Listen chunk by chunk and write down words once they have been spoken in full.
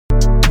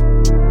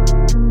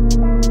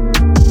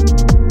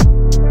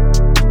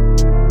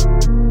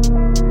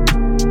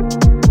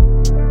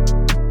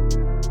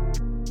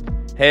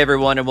Hey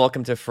everyone, and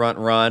welcome to Front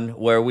Run,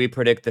 where we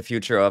predict the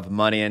future of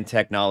money and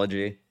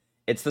technology.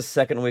 It's the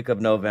second week of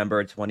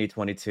November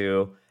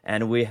 2022,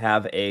 and we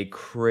have a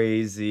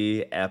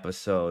crazy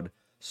episode.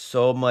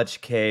 So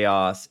much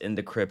chaos in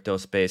the crypto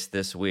space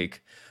this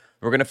week.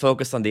 We're going to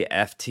focus on the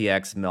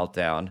FTX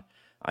meltdown.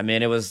 I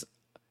mean, it was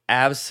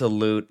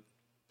absolute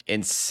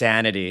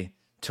insanity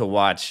to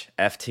watch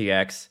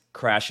FTX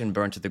crash and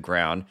burn to the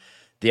ground.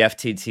 The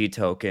FTT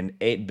token,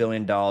 $8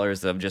 billion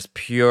of just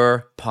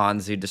pure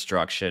Ponzi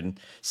destruction,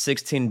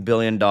 $16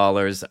 billion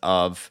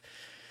of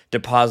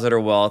depositor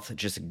wealth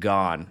just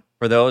gone.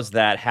 For those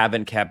that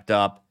haven't kept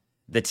up,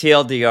 the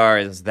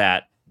TLDR is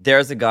that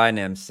there's a guy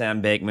named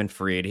Sam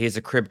Bankman-Fried. He's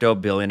a crypto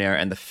billionaire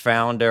and the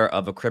founder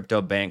of a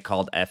crypto bank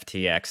called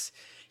FTX.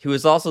 He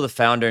was also the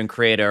founder and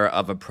creator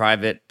of a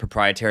private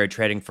proprietary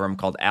trading firm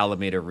called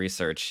Alameda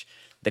Research.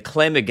 The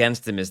claim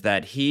against him is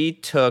that he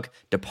took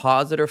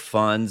depositor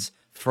funds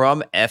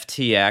from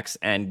FTX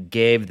and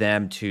gave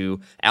them to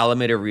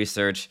Alameda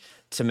Research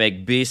to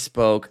make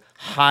bespoke,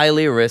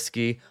 highly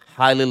risky,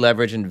 highly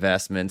leveraged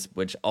investments,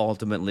 which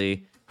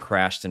ultimately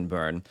crashed and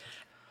burned.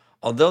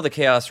 Although the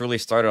chaos really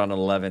started on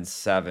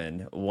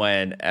 11/7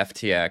 when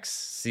FTX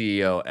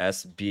CEO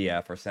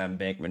SBF or Sam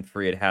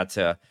Bankman-Fried had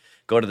to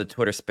go to the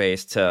Twitter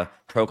space to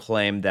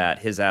proclaim that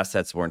his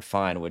assets weren't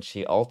fine, which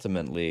he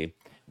ultimately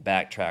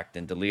backtracked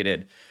and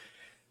deleted.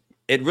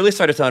 It really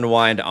started to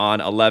unwind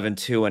on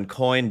 11/2 when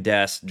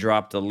CoinDesk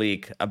dropped a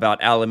leak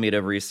about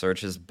Alameda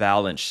Research's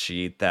balance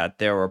sheet that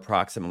there were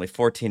approximately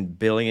 $14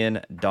 billion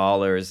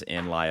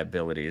in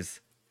liabilities.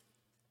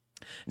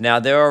 Now,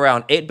 there are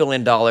around $8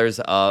 billion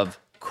of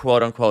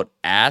quote-unquote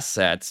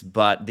assets,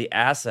 but the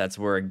assets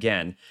were,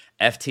 again,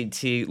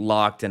 FTT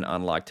locked and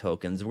unlocked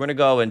tokens. We're going to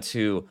go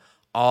into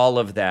all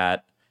of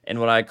that in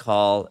what I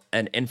call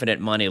an infinite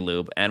money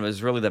loop, and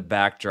was really the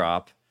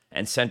backdrop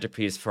and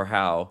centerpiece for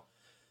how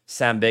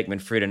Sam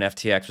Bankman-Fried and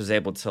FTX was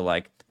able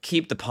to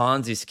keep the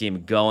Ponzi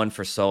scheme going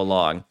for so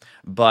long.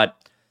 But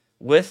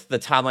with the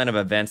timeline of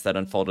events that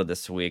unfolded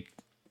this week,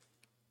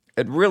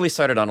 it really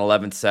started on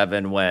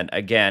 11/7 when,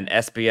 again,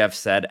 SBF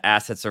said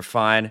assets are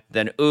fine.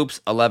 Then, oops,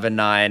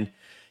 11/9,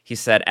 he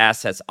said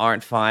assets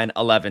aren't fine.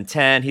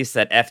 11/10, he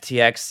said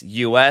FTX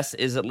US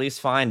is at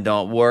least fine.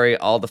 Don't worry,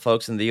 all the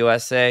folks in the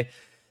USA.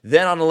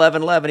 Then on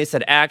 11/11, he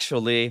said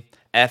actually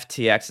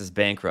FTX is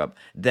bankrupt.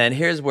 Then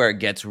here's where it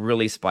gets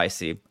really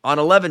spicy. On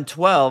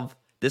 11/12,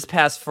 this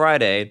past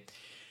Friday,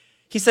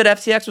 he said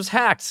FTX was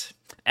hacked.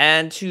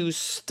 And to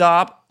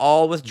stop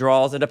all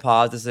withdrawals and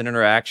deposits and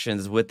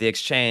interactions with the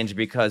exchange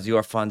because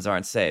your funds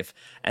aren't safe.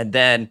 And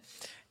then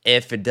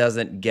if it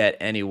doesn't get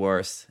any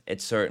worse,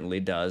 it certainly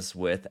does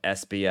with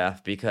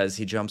SBF because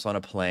he jumps on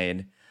a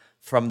plane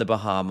from the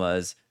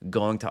Bahamas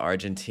going to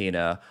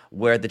Argentina,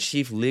 where the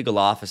chief legal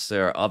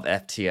officer of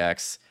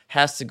FTX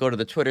has to go to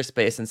the Twitter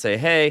space and say,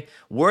 hey,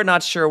 we're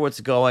not sure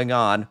what's going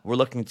on. We're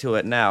looking into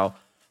it now.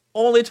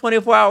 Only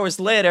 24 hours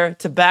later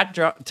to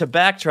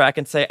backtrack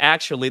and say,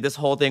 actually, this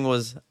whole thing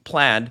was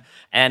planned,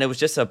 and it was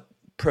just a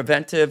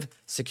preventive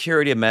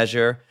security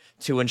measure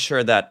to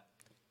ensure that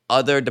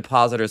other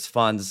depositors'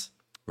 funds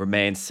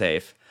remain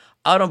safe.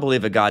 I don't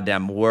believe a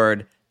goddamn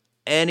word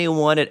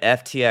anyone at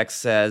FTX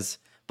says,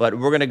 but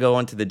we're going to go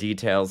into the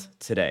details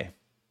today.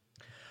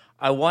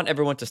 I want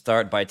everyone to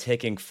start by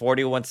taking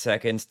 41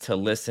 seconds to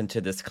listen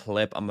to this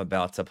clip I'm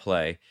about to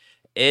play.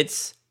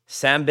 It's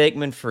Sam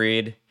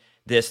Bankman-Fried,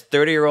 this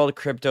 30-year-old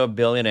crypto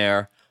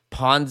billionaire,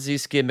 Ponzi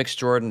scheme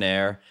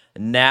extraordinaire,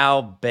 now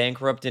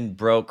bankrupt and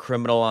broke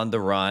criminal on the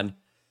run,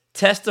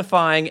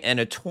 testifying in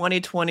a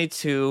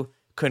 2022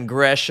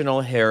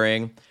 congressional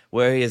hearing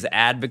where he is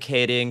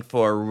advocating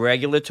for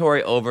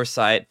regulatory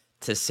oversight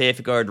to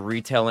safeguard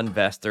retail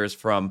investors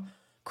from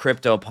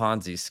crypto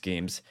Ponzi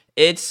schemes.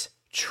 It's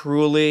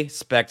truly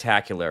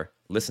spectacular.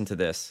 Listen to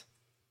this.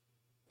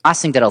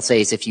 Last thing that I'll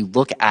say is if you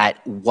look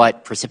at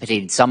what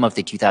precipitated some of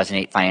the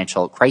 2008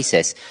 financial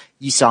crisis,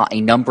 you saw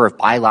a number of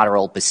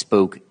bilateral,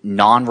 bespoke,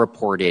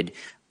 non-reported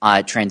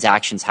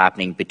transactions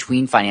happening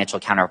between financial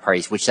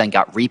counterparties, which then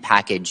got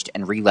repackaged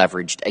and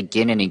re-leveraged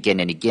again and again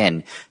and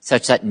again,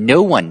 such that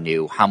no one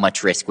knew how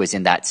much risk was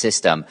in that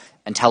system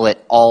until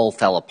it all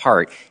fell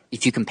apart.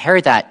 If you compare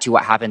that to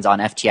what happens on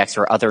FTX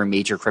or other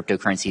major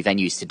cryptocurrency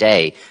venues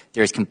today,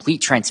 there's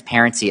complete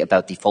transparency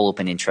about the full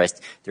open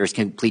interest. There's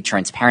complete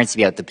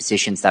transparency about the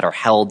positions that are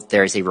held.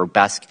 There's a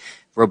robust,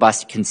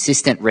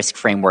 consistent risk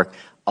framework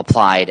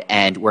applied,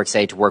 and we're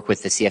excited to work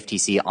with the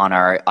CFTC on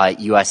our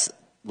U.S.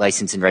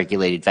 licensed and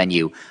regulated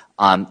venue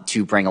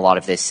to bring a lot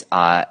of this.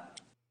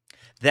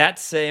 That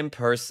same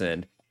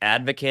person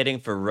advocating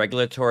for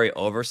regulatory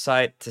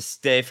oversight to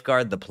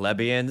safeguard the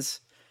plebeians,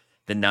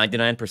 the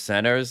 99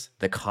 percenters,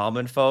 the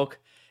common folk,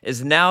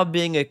 is now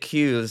being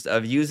accused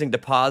of using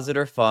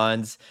depositor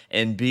funds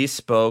in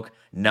bespoke,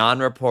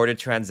 non-reported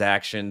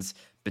transactions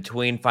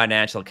between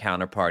financial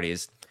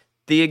counterparties.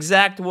 The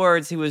exact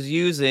words he was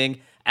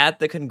using at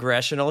the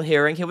congressional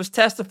hearing he was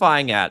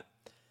testifying at.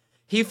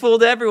 He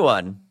fooled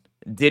everyone.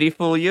 Did he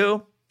fool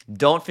you?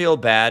 Don't feel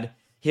bad.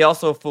 He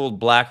also fooled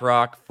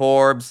BlackRock,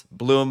 Forbes,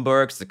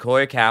 Bloomberg,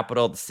 Sequoia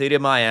Capital, the City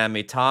of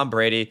Miami, Tom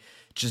Brady,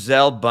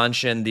 Gisele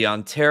Bundchen, the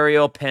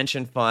Ontario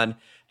Pension Fund,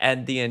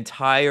 and the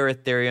entire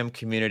Ethereum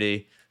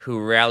community who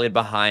rallied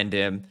behind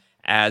him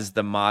as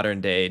the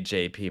modern day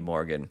JP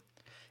Morgan.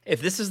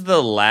 If this is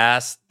the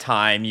last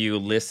time you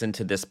listen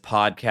to this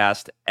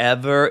podcast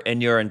ever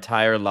in your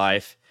entire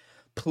life,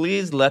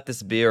 please let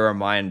this be a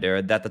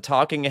reminder that the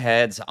talking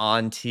heads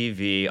on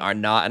TV are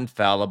not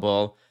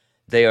infallible.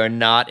 They are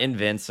not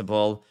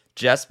invincible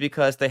just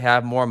because they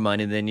have more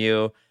money than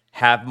you,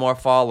 have more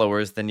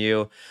followers than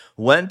you,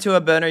 went to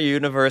a better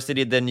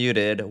university than you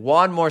did,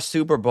 won more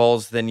Super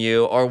Bowls than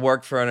you, or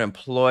worked for an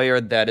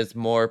employer that is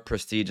more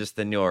prestigious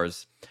than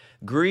yours.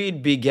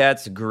 Greed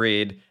begets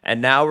greed,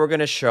 and now we're going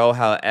to show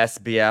how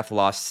SBF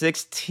lost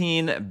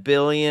 $16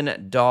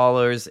 billion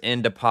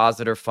in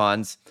depositor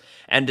funds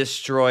and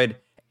destroyed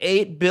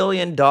 $8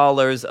 billion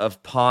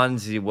of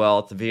Ponzi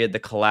wealth via the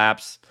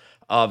collapse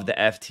of the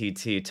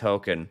FTT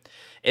token.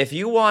 If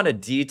you want a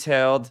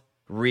detailed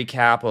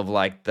recap of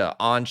like the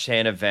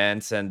on-chain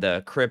events and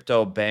the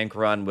crypto bank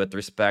run with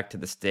respect to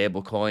the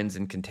stable coins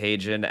and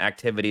contagion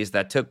activities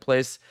that took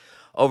place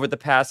over the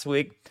past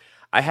week,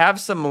 I have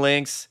some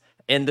links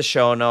in the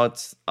show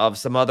notes of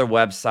some other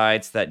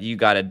websites that you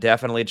got to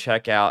definitely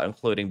check out,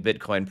 including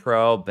Bitcoin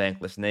Pro,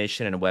 Bankless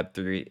Nation, and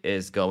Web3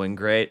 is going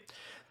great.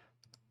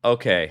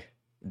 Okay,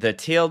 the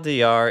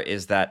TLDR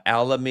is that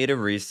Alameda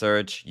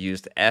Research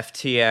used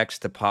FTX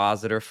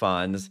depositor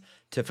funds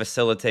to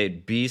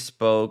facilitate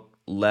bespoke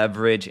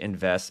leverage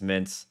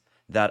investments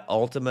that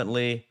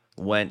ultimately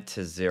went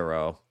to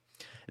zero.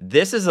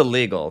 This is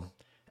illegal.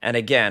 And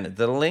again,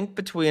 the link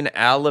between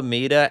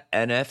Alameda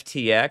and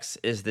FTX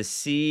is the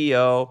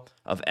CEO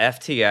of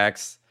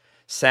FTX,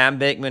 Sam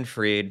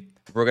Bankman-Fried.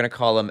 We're going to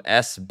call him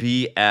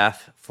SBF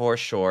for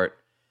short.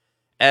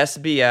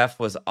 SBF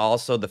was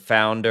also the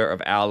founder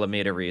of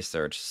Alameda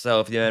Research. So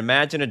if you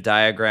imagine a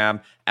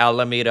diagram,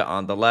 Alameda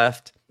on the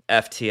left,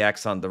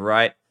 FTX on the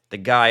right, the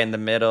guy in the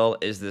middle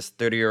is this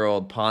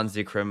 30-year-old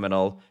Ponzi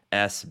criminal,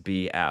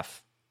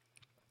 SBF.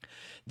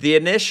 The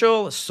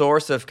initial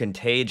source of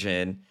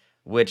contagion,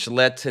 which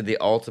led to the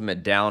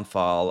ultimate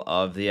downfall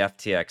of the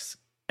FTX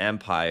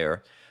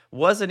empire,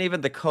 wasn't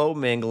even the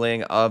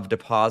commingling of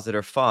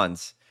depositor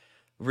funds.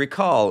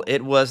 Recall,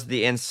 it was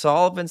the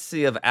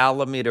insolvency of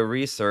Alameda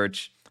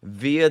Research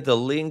via the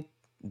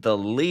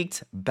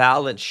leaked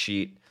balance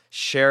sheet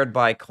shared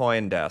by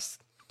CoinDesk.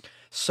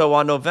 So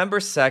on November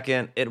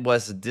 2nd, it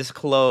was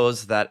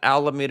disclosed that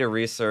Alameda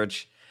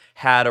Research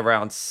had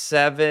around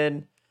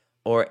 $7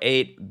 or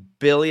 $8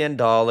 billion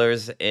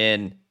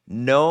in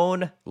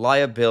known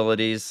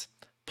liabilities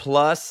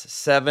plus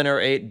 $7 or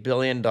 $8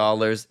 billion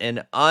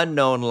in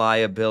unknown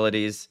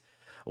liabilities,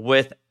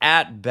 with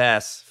at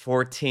best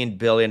 $14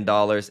 billion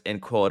in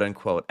quote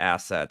unquote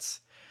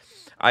assets.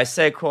 I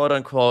say quote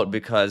unquote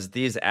because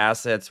these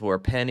assets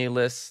were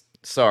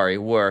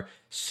were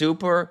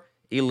super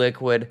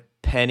illiquid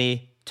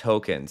penny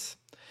tokens.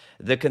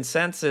 The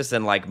consensus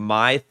and like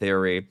my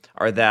theory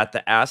are that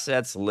the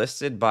assets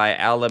listed by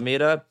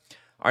Alameda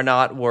are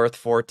not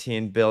worth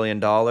 $14 billion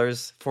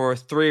for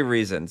three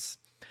reasons.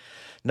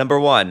 Number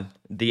one,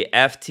 the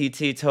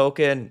FTT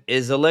token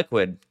is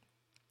illiquid.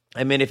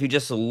 I mean, if you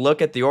just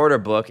look at the order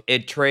book,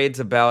 it trades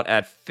about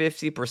at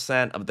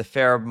 50% of the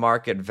fair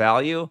market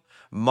value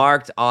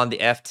marked on the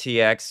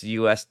FTX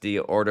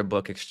USD order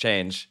book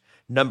exchange.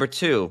 Number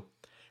two,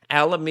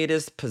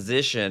 Alameda's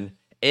position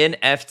in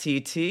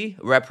FTT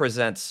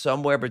represents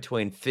somewhere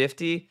between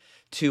 50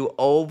 to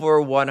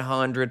over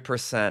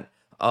 100%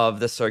 of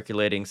the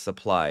circulating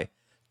supply.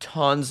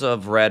 Tons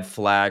of red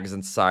flags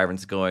and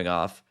sirens going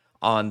off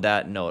on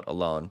that note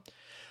alone.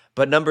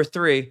 But number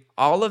three,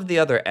 all of the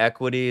other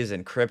equities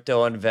and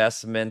crypto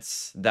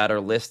investments that are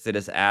listed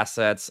as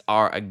assets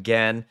are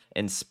again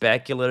in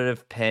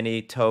speculative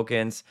penny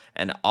tokens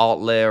and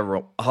alt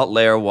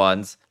layer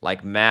ones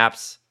like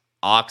MAPS,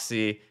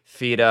 Oxy,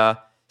 FIDA,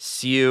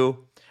 SU,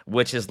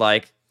 which is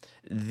like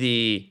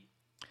the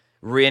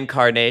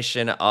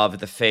reincarnation of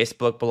the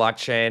Facebook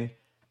blockchain.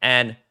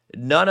 And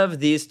none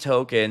of these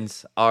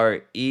tokens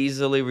are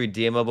easily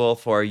redeemable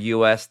for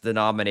US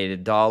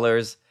denominated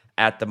dollars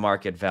at the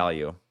market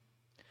value.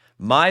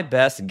 My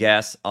best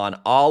guess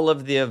on all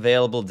of the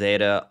available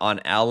data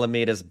on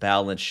Alameda's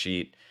balance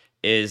sheet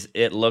is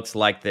it looks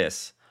like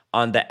this.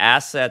 On the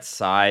asset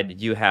side,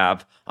 you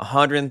have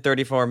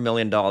 $134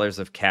 million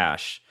of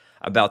cash,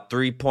 about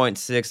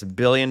 $3.6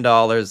 billion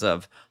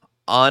of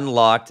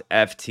unlocked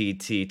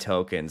FTT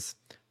tokens,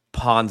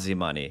 Ponzi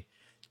money,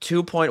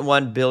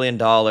 $2.1 billion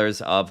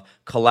of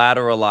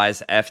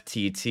collateralized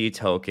FTT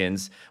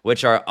tokens,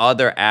 which are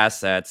other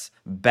assets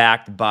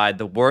backed by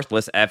the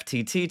worthless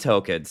FTT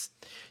tokens.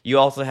 You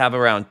also have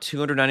around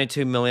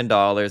 $292 million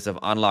of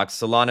unlocked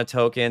Solana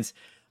tokens,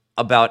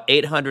 about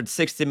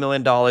 $860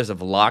 million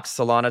of locked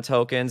Solana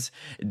tokens.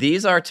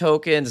 These are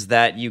tokens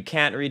that you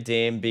can't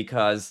redeem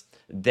because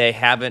they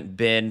haven't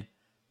been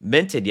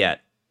minted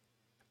yet.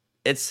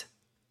 It's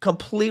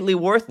completely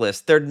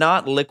worthless. They're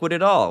not liquid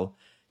at all.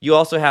 You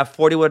also have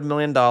 $41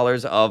 million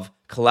of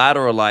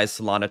collateralized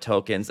Solana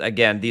tokens.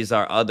 Again, these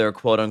are other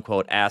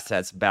quote-unquote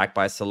assets backed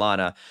by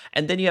Solana.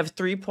 And then you have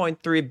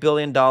 $3.3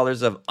 billion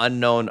of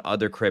unknown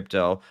other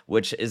crypto,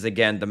 which is,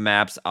 again, the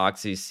MAPS,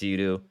 Oxy,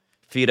 FIDA,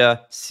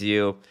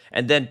 CU,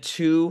 and then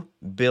 $2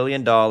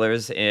 billion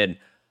in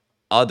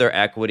other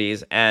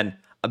equities, and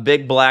a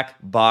big black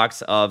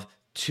box of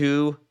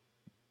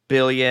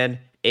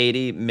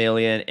 2,080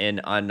 million in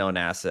unknown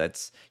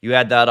assets. You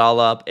add that all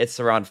up, it's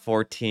around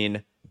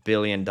 $14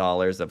 billion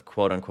of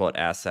quote unquote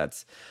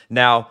assets.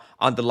 Now,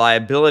 on the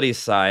liability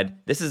side,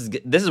 this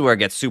is where it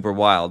gets super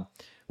wild.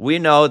 We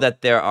know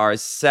that there are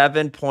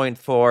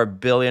 $7.4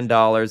 billion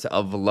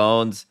of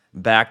loans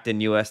backed in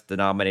US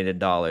denominated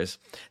dollars.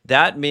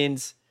 That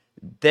means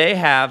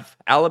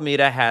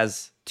Alameda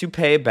has to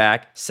pay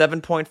back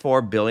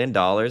 $7.4 billion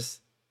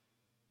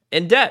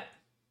in debt.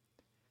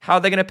 How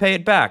are they going to pay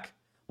it back?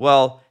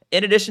 Well,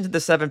 in addition to the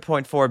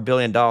 $7.4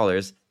 billion,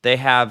 they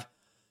have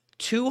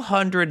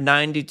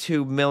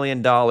 $292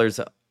 million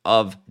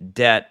of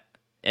debt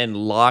in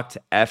locked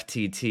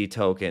FTT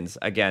tokens.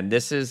 Again,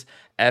 this is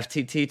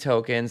FTT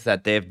tokens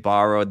that they've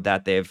borrowed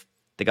that they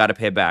got to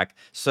pay back.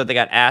 So they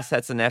got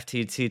assets in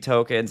FTT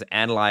tokens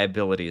and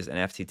liabilities in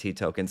FTT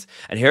tokens.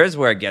 And here's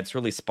where it gets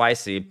really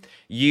spicy.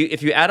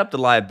 If you add up the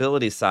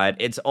liability side,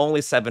 it's only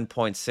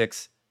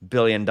 $7.6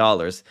 billion.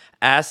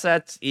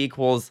 Assets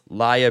equals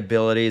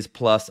liabilities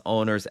plus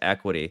owner's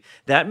equity.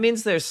 That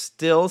means there's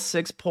still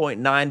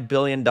 $6.9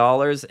 billion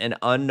in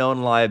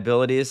unknown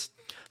liabilities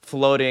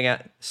floating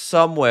at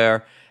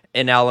somewhere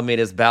in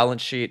Alameda's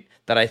balance sheet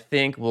that I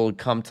think will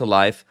come to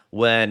life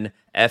when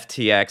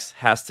FTX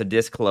has to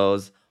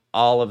disclose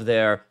all of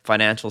their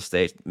financial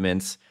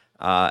statements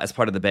as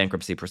part of the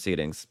bankruptcy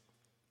proceedings.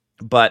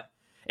 But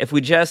if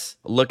we just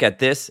look at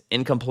this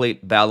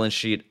incomplete balance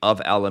sheet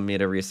of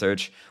Alameda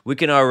Research, we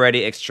can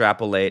already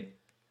extrapolate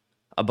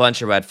a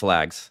bunch of red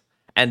flags.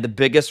 And the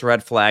biggest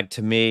red flag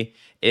to me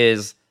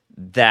is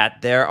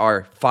that there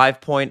are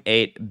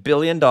 $5.8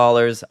 billion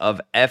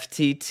of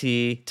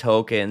FTT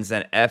tokens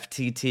and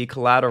FTT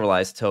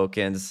collateralized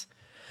tokens.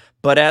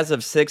 But as of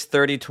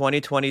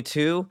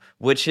 6/30/2022,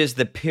 which is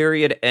the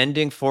period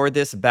ending for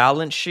this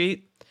balance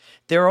sheet,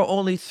 there are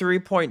only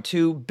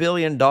 $3.2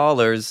 billion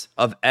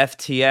of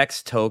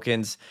FTX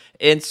tokens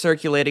in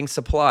circulating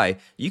supply.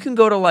 You can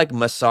go to like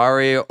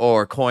Masari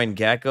or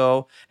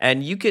CoinGecko,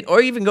 and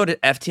or even go to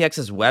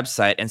FTX's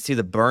website and see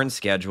the burn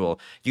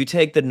schedule. You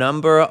take the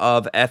number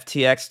of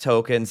FTX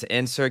tokens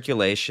in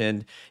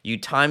circulation, you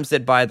times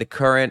it by the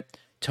current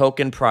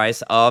token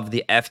price of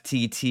the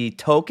FTT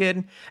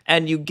token,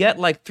 and you get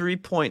like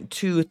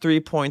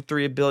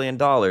 $3.3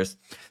 billion.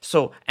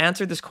 So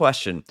answer this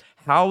question.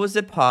 How is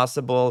it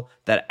possible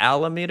that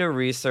Alameda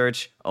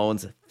Research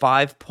owns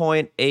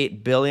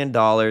 $5.8 billion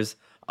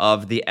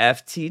of the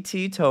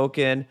FTT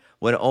token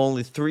when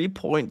only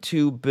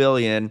 $3.2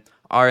 billion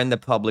are in the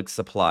public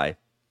supply?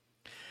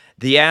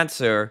 The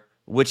answer,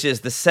 which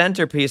is the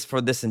centerpiece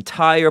for this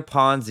entire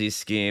Ponzi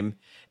scheme,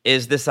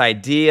 is this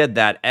idea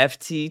that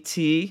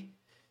FTT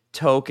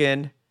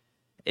token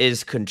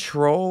is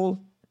controlled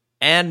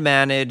and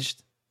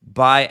managed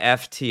by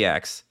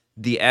FTX.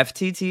 The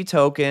FTT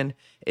token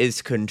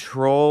is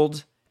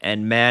controlled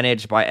and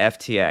managed by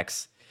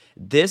FTX.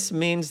 This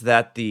means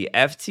that the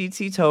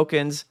FTT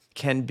tokens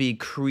can be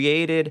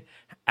created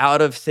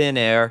out of thin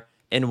air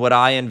in what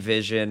I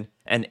envision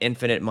an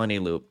infinite money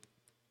loop.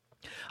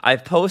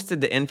 I've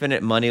posted the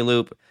infinite money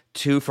loop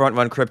to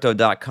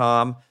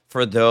frontruncrypto.com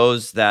for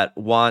those that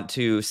want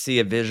to see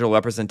a visual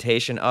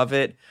representation of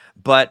it.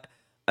 But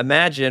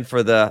imagine,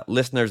 for the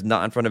listeners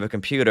not in front of a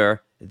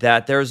computer,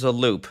 that there's a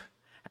loop.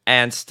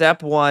 And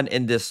step one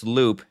in this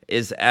loop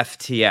is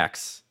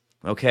FTX.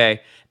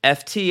 Okay?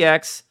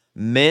 FTX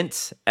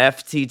mints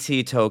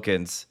FTT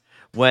tokens.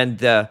 When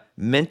the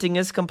minting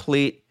is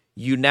complete,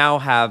 you now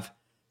have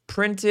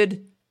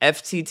printed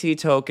FTT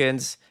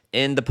tokens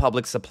in the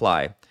public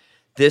supply.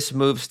 This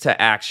moves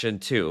to action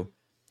two.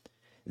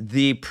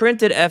 The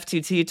printed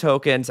FTT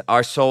tokens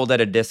are sold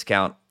at a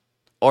discount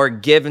or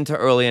given to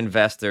early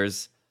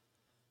investors,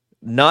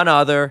 none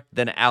other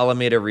than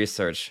Alameda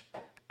Research.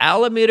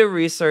 Alameda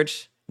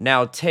Research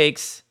now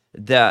takes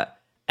the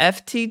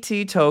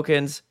FTT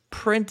tokens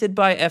printed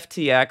by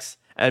FTX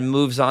and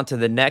moves on to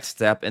the next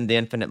step in the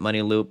infinite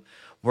money loop,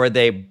 where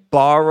they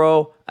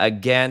borrow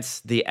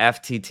against the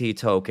FTT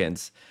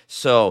tokens.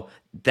 So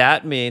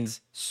that means,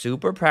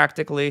 super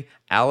practically,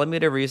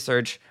 Alameda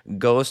Research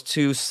goes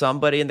to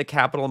somebody in the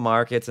capital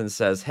markets and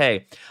says,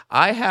 hey,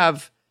 I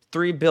have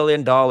 $3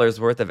 billion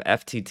worth of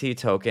FTT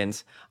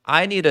tokens.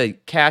 I need a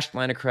cash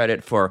line of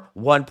credit for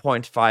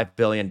 $1.5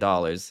 billion.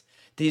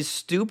 These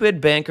stupid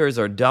bankers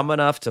are dumb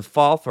enough to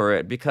fall for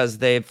it because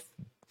they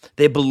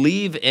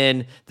believe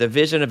in the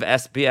vision of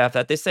SBF,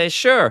 that they say,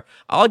 sure,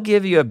 I'll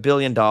give you $1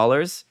 billion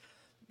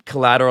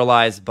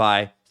collateralized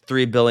by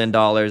 $3 billion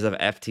of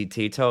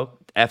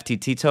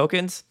FTT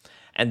tokens.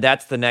 And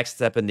that's the next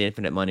step in the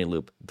infinite money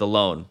loop, the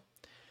loan.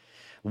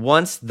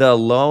 Once the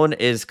loan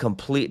is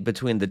complete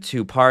between the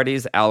two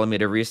parties,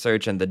 Alameda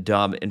Research and the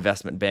dumb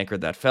investment banker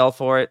that fell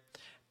for it,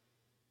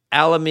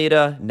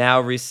 Alameda now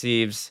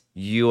receives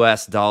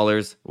US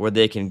dollars where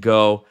they can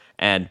go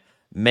and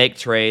make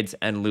trades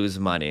and lose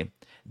money.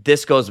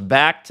 This goes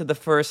back to the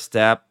first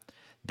step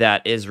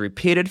that is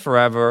repeated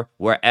forever,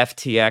 where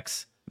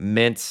FTX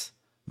mints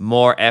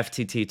more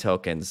FTT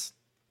tokens.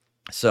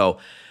 So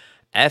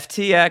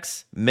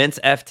FTX mints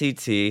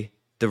FTT.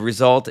 The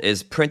result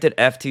is printed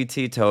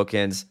FTT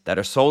tokens that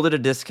are sold at a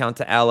discount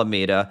to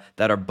Alameda,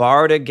 that are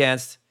borrowed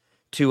against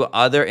to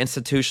other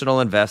institutional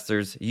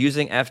investors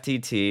using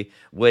FTT,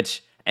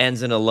 which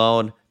ends in a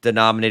loan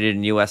denominated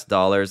in US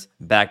dollars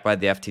backed by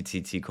the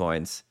FTT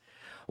coins.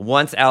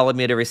 Once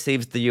Alameda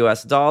receives the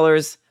US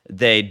dollars,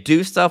 they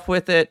do stuff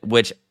with it,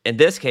 which in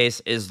this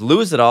case is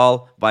lose it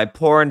all by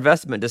poor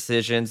investment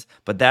decisions,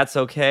 but that's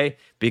okay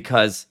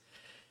because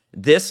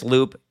this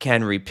loop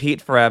can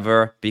repeat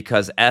forever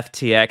because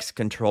FTX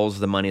controls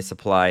the money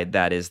supply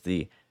that is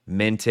the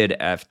minted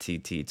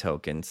FTT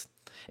tokens.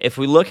 If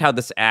we look how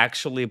this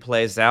actually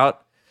plays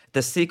out,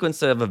 the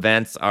sequence of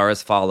events are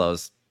as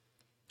follows.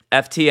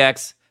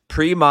 FTX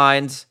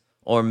pre-mines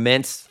or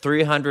mints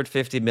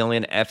 350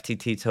 million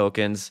FTT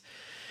tokens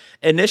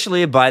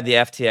initially by the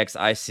FTX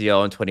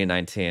ICO in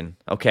 2019.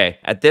 Okay,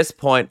 at this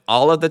point,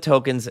 all of the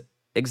tokens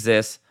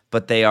exist,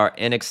 but they are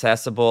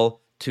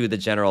inaccessible to the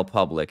general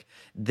public.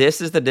 This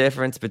is the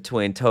difference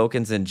between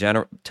tokens in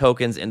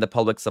the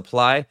public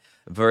supply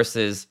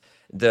versus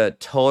the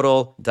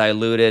total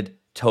diluted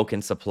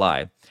token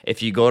supply.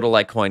 If you go to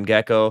like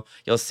CoinGecko,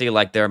 you'll see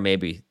like there may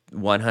be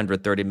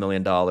 $130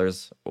 million,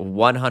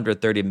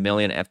 130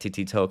 million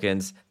FTT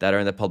tokens that are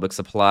in the public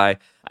supply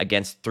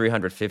against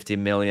 350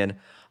 million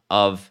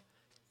of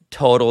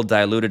total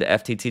diluted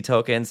FTT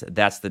tokens.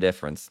 That's the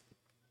difference.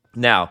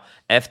 Now,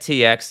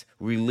 FTX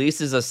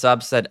releases a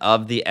subset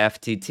of the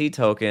FTT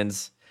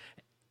tokens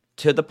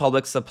to the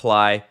public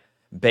supply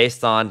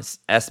based on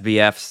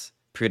SBF's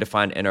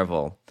predefined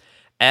interval.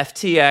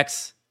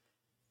 FTX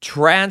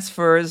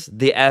transfers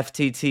the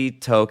FTT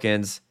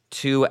tokens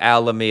to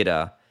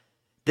Alameda.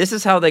 This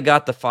is how they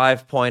got the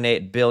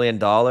 $5.8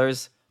 billion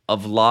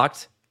of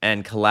locked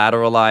and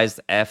collateralized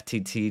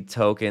FTT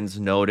tokens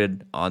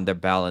noted on their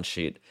balance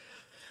sheet.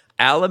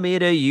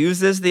 Alameda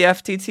uses the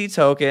FTT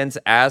tokens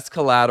as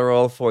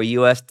collateral for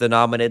US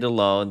denominated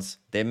loans.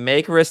 They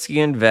make risky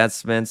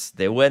investments.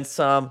 They win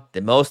some, they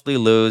mostly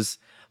lose,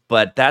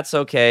 but that's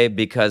okay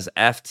because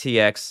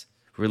FTX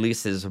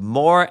releases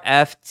more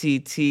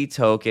FTT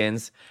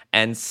tokens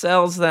and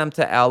sells them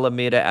to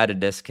Alameda at a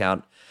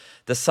discount.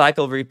 The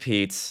cycle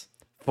repeats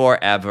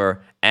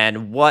forever,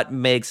 and what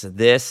makes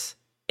this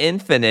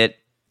infinite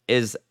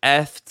is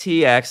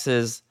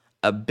FTX's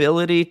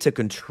ability to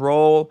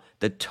control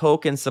the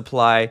token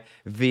supply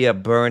via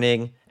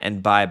burning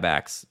and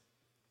buybacks.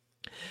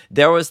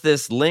 There was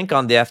this link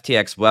on the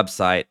FTX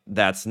website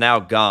that's now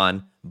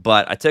gone,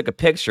 but I took a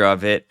picture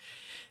of it,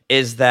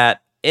 is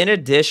that in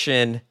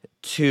addition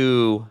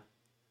to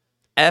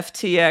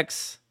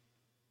FTX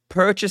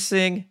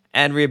purchasing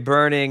and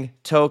reburning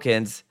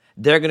tokens,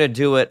 they're going to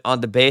do it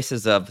on the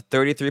basis of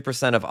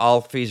 33% of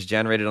all fees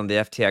generated on the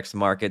FTX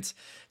markets,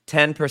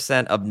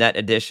 10% of net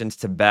additions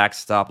to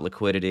backstop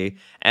liquidity,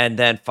 and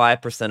then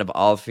 5% of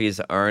all fees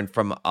earned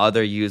from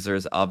other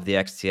users of the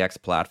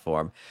XTX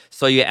platform.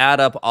 So you add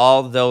up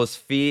all those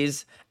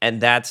fees,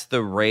 and that's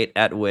the rate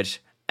at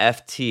which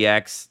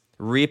FTX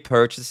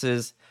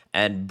repurchases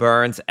and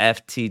burns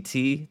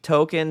FTT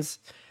tokens,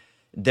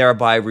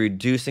 thereby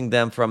reducing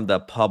them from the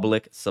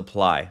public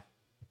supply.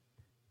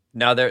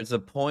 Now, there's a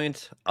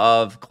point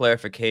of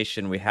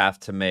clarification we have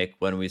to make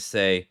when we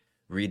say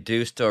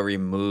reduced or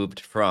removed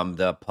from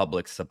the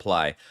public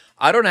supply.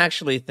 I don't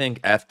actually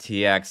think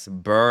FTX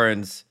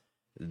burns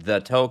the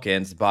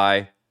tokens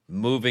by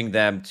moving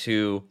them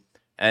to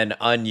an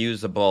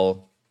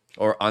unusable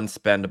or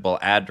unspendable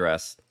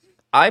address.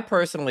 I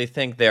personally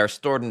think they are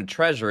stored in the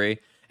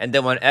treasury, and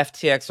then when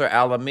FTX or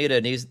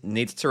Alameda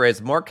needs to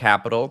raise more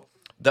capital,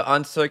 the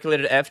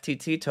uncirculated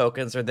FTT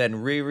tokens are then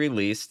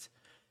re-released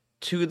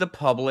to the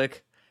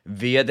public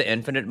via the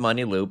infinite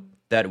money loop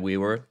that we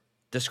were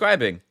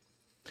describing.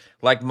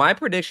 Like, my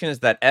prediction is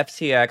that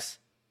FTX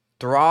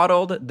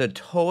throttled the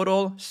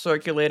total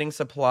circulating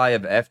supply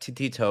of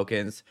FTT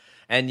tokens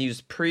and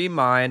used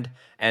pre-mined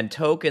and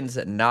tokens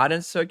not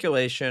in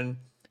circulation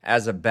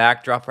as a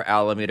backdrop for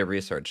Alameda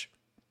research.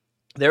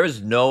 There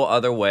is no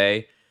other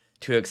way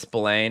to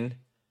explain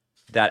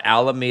that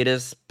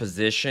Alameda's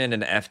position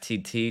in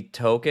FTT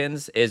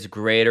tokens is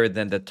greater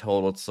than the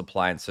total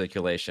supply and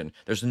circulation.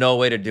 There's no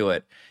way to do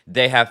it.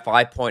 They have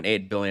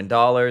 $5.8 billion,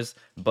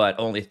 but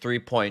only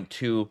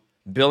 $3.2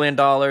 billion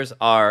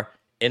are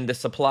in the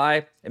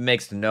supply. It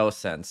makes no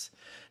sense.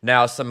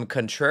 Now, some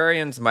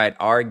contrarians might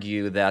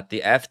argue that the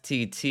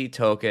FTT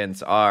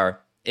tokens are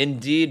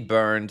indeed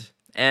burned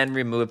and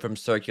removed from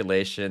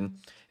circulation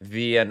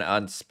via an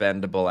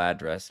unspendable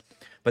address.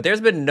 But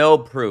there's been no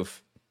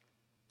proof.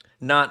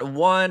 Not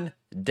one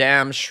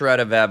damn shred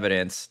of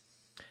evidence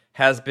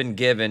has been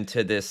given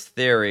to this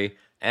theory,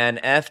 and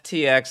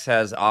FTX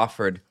has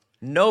offered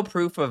no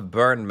proof of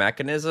burn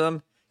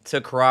mechanism to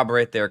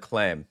corroborate their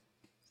claim.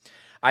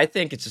 I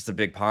think it's just a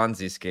big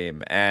Ponzi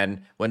scheme.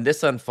 And when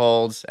this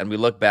unfolds and we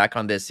look back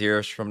on this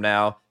years from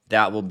now,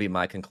 that will be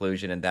my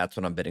conclusion. And that's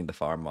what I'm betting the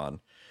farm on.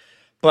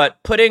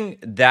 But putting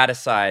that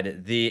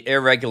aside, the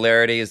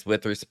irregularities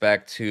with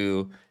respect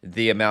to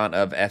the amount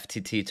of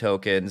FTT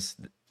tokens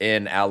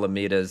in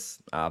Alameda's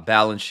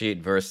balance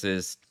sheet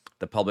versus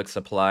the public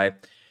supply,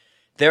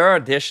 there are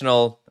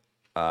additional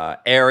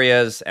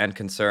areas and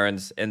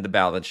concerns in the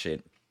balance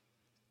sheet.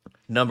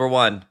 Number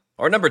one,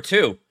 or number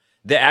two,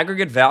 the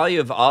aggregate value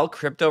of all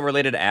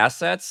crypto-related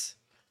assets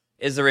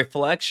is a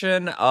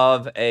reflection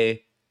of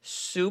a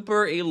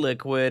super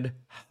illiquid,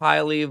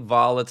 highly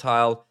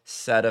volatile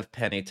set of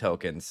penny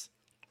tokens.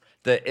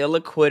 The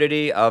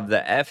illiquidity of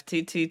the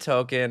FTT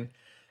token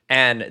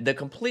and the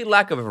complete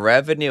lack of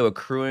revenue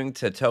accruing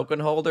to token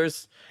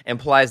holders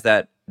implies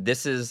that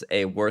this is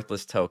a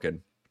worthless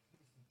token.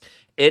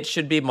 It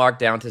should be marked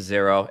down to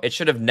zero. It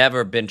should have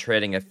never been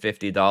trading at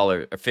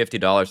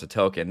 $50 a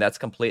token. That's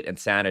complete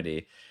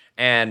insanity.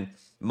 And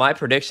my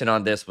prediction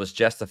on this was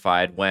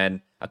justified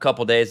when a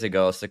couple days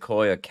ago,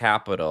 Sequoia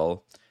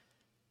Capital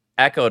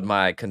echoed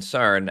my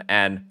concern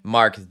and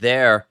marked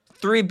their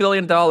 $3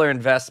 billion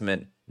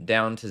investment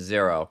down to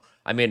zero.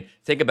 I mean,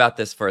 think about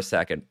this for a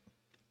second.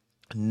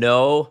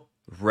 No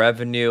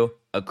revenue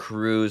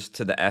accrues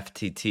to the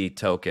FTT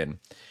token.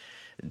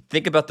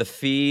 Think about the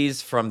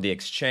fees from the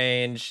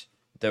exchange,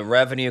 the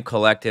revenue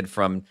collected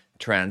from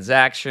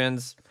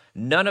transactions.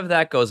 None of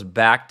that goes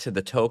back to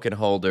the token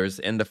holders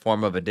in the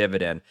form of a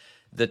dividend.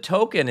 The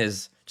token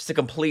is just a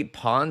complete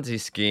Ponzi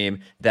scheme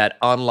that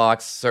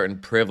unlocks certain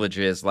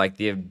privileges like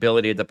the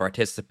ability to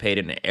participate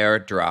in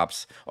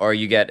airdrops, or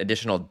you get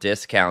additional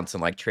discounts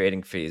and like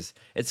trading fees.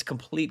 It's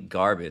complete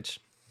garbage.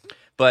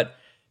 But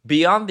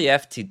beyond the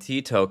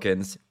FTT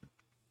tokens,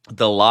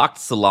 the locked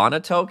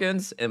Solana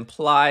tokens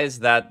implies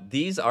that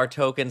these are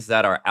tokens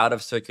that are out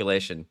of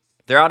circulation.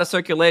 They're out of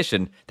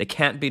circulation. They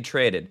can't be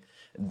traded.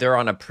 They're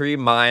on a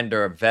pre-mined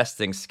or a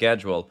vesting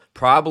schedule,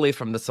 probably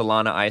from the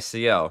Solana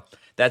ICO.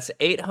 That's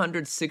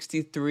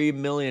 $863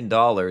 million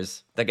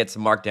that gets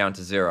marked down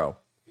to zero.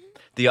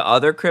 The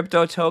other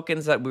crypto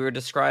tokens that we were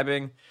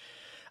describing,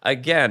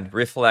 again,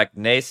 reflect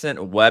nascent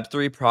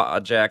Web3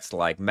 projects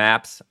like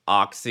Maps,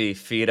 Oxy,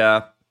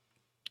 FIDA.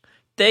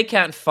 They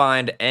can't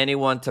find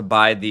anyone to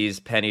buy these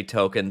penny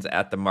tokens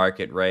at the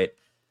market rate.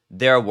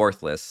 They're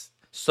worthless.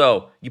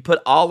 So you put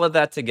all of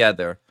that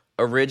together.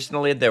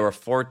 Originally, there were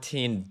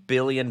 $14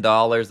 billion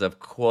of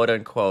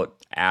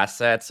quote-unquote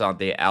assets on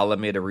the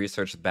Alameda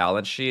Research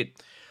balance sheet.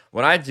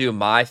 When I do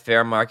my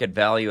fair market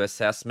value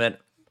assessment,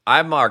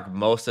 I mark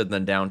most of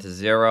them down to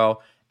zero.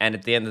 And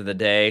at the end of the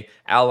day,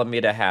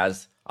 Alameda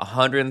has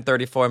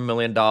 $134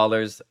 million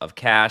of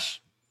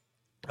cash,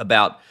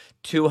 about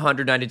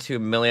 $292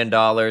 million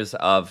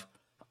of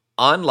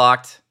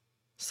unlocked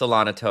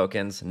Solana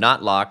tokens,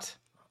 not locked,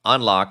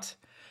 unlocked,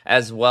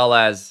 as well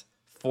as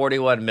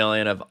 41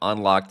 million of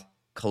unlocked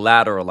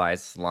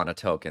collateralized Solana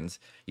tokens.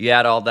 You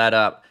add all that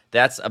up,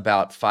 that's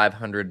about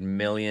 $500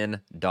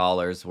 million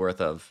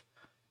worth of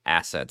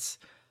assets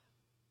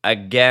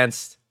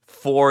against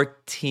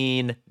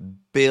 $14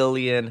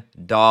 billion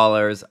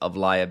of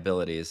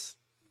liabilities.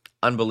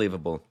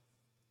 Unbelievable.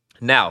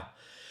 Now,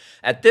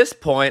 at this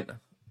point,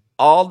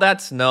 all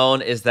that's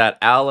known is that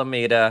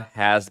Alameda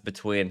has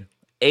between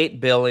 $8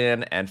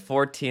 billion and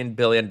 $14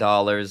 billion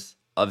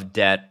of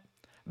debt,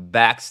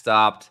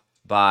 backstopped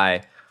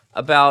by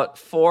about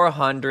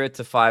 $400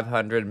 to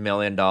 $500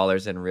 million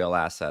in real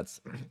assets.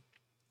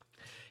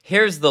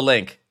 Here's the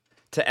link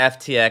to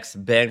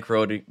FTX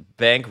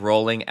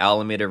bankrolling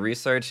Alameda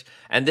Research,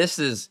 and this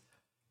is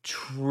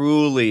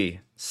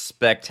truly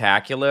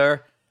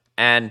spectacular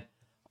and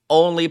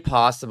only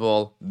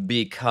possible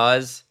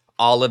because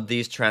all of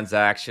these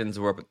transactions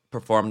were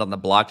performed on the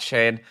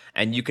blockchain,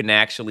 and you can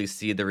actually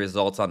see the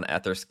results on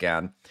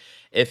Etherscan.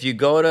 If you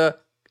go to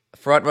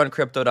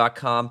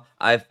frontruncrypto.com,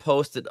 I've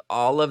posted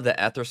all of the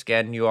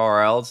Etherscan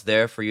URLs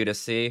there for you to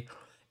see.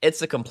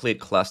 It's a complete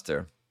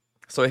cluster.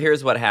 So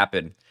here's what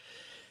happened.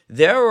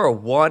 There were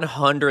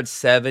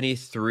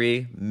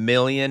 173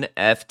 million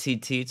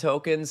FTT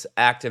tokens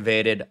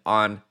activated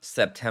on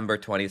September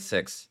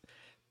 26th.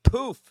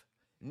 Poof!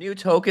 New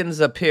tokens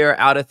appear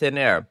out of thin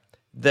air.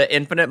 The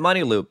infinite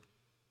money loop.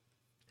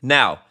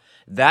 Now,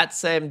 that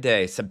same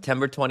day,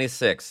 September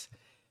 26th,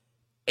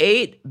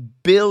 $8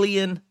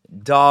 billion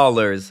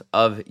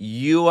of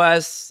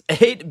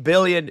 $8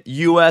 billion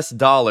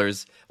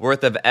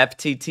worth of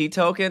FTT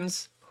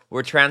tokens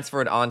were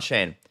transferred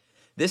on-chain.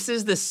 This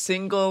is the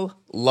single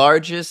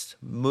largest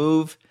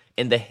move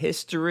in the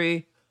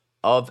history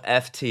of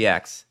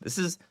FTX. This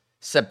is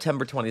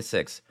September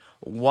 26th.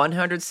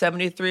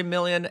 173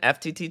 million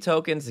FTT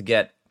tokens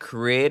get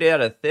created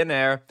out of thin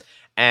air,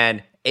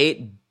 and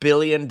 $8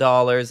 billion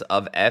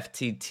of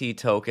FTT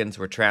tokens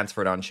were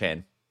transferred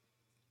on-chain.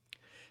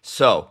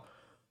 So,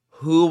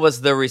 who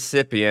was the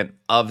recipient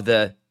of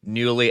the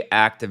newly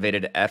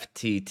activated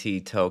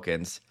FTT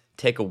tokens?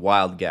 Take a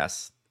wild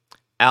guess.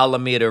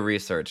 Alameda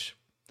Research.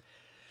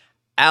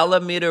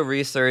 Alameda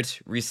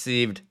Research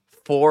received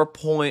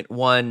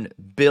 $4.1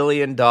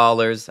 billion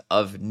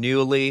of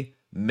newly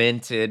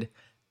minted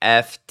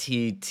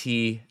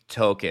FTT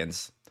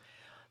tokens.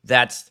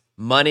 That's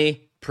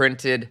money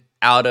printed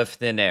out of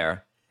thin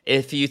air.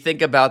 If you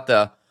think about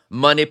the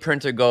money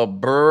printer go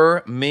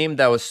brr meme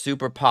that was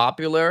super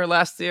popular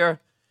last year,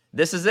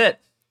 this is it.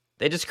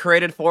 They just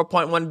created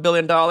 $4.1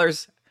 billion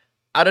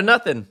out of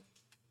nothing.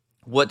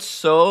 What's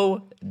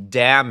so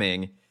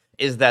damning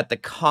is that the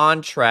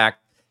contract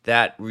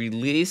that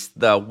released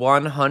the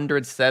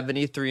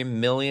 173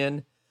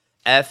 million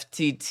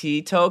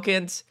FTT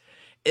tokens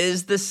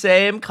is the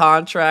same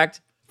contract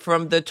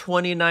from the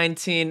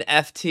 2019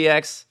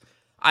 FTX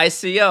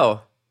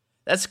ICO.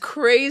 That's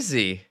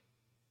crazy.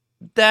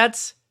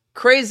 That's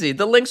crazy.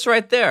 The link's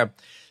right there.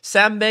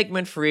 Sam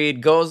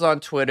Bankman-Fried goes on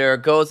Twitter,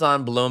 goes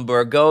on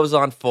Bloomberg, goes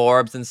on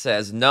Forbes and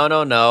says,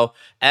 no,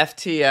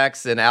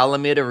 FTX and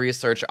Alameda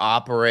Research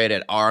operate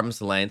at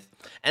arm's length.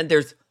 And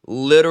there's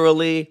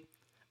literally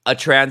a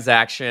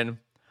transaction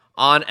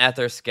on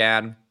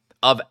Etherscan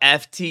of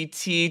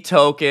FTT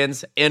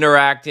tokens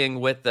interacting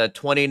with the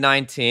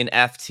 2019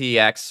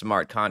 FTX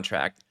smart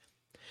contract.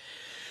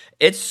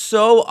 It's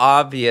so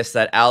obvious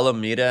that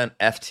Alameda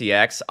and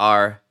FTX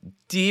are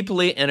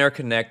deeply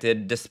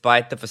interconnected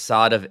despite the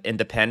facade of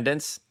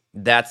independence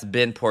that's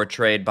been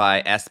portrayed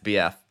by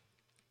SBF.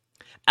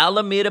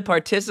 Alameda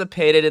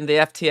participated in the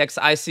FTX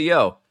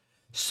ICO.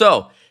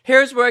 So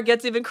here's where it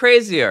gets even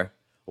crazier.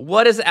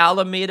 What does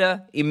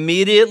Alameda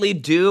immediately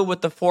do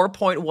with the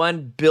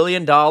 $4.1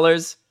 billion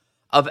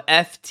of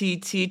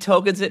FTT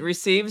tokens it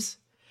receives?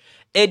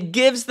 It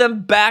gives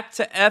them back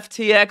to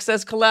FTX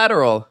as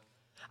collateral.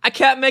 I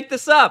can't make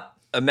this up.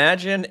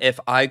 Imagine if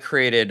I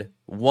created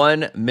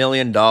 $1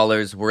 million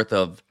worth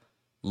of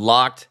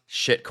locked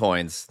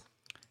shitcoins.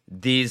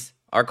 These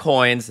are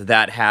coins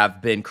that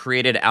have been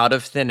created out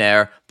of thin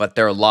air, but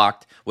they're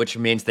locked, which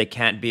means they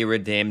can't be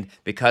redeemed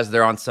because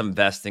they're on some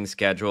vesting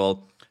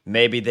schedule.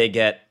 Maybe they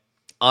get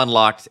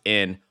unlocked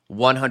in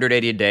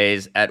 180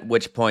 days, at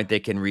which point they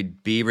can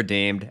be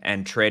redeemed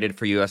and traded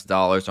for US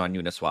dollars on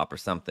Uniswap or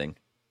something.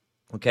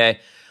 Okay,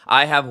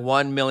 I have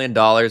 $1 million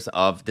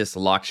of this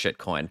locked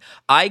shitcoin.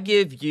 I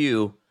give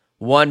you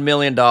 $1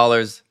 million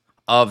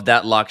of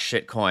that locked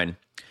shitcoin.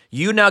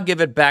 You now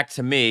give it back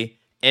to me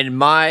in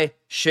my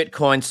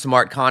shitcoin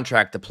smart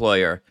contract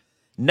deployer.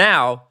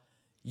 Now,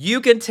 you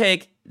can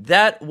take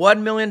that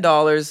 $1 million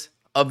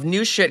of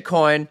new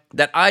shitcoin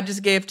that I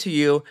just gave to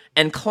you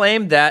and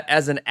claim that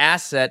as an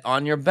asset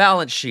on your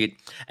balance sheet.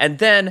 And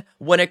then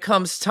when it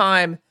comes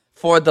time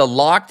for the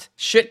locked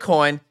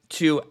shitcoin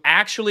to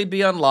actually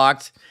be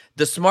unlocked,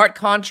 the smart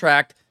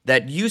contract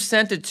that you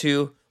sent it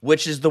to,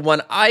 which is the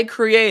one I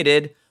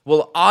created,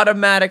 will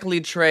automatically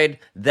trade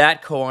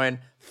that coin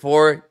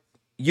for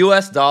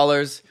US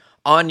dollars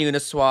on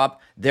Uniswap,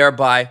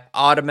 thereby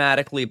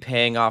automatically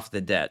paying off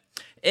the debt.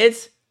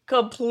 It's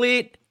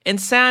complete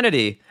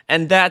insanity.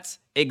 And that's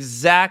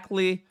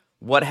exactly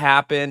what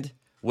happened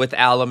with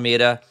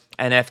Alameda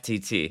and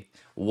FTT.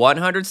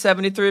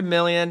 173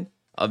 million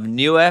of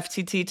new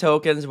FTT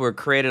tokens were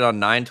created on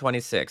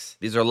 9/26.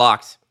 These are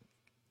locked.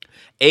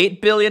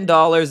 $8 billion of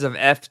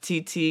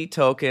FTT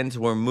tokens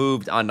were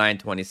moved on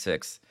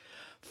 9/26.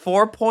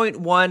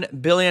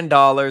 $4.1 billion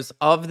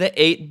of the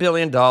 $8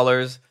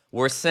 billion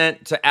were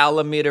sent to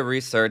Alameda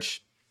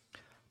Research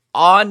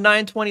on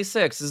 9/26.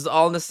 This is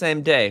all in the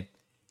same day.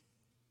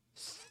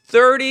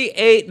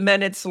 38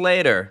 minutes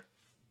later,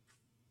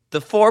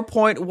 the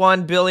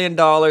 $4.1 billion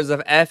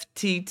of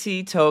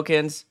FTT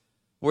tokens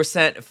were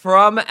sent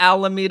from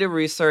Alameda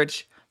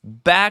Research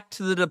back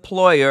to the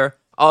deployer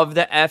of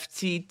the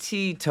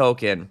FTT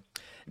token.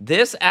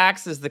 This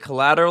acts as the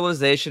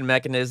collateralization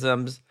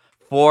mechanisms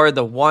for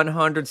the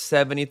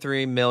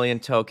 173 million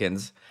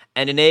tokens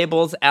and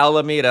enables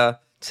Alameda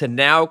to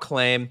now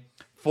claim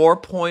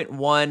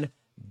 $4.1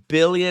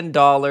 billion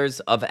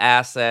of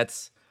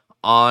assets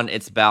on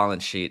its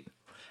balance sheet.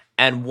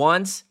 And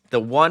once the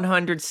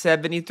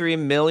 173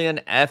 million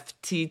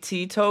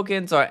FTT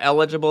tokens are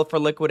eligible for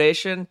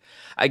liquidation,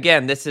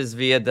 again, this is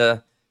via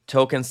the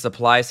token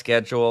supply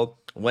schedule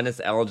when it's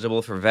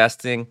eligible for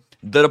vesting.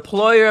 The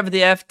deployer of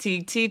the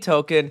FTT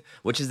token,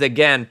 which is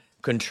again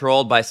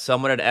controlled by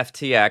someone at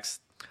FTX,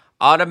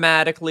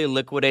 automatically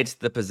liquidates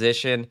the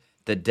position.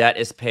 The debt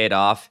is paid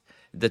off.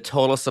 The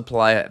total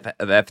supply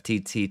of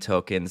FTT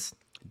tokens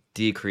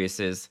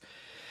decreases.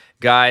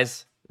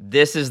 Guys,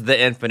 this is the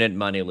infinite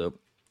money loop.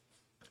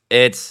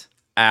 It's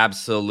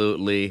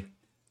absolutely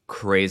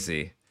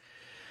crazy.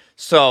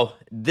 So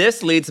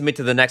this leads me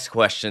to the next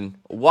question.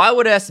 Why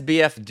would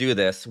SBF do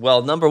this?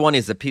 Well, number one,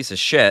 he's a piece of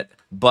shit.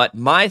 But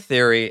my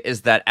theory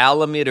is that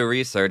Alameda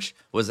Research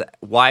was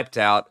wiped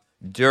out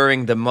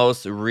during the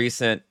most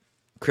recent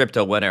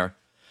crypto winter,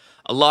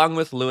 along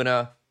with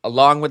Luna,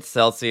 along with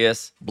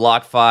Celsius,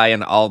 BlockFi,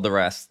 and all the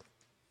rest.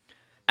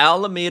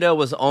 Alameda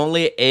was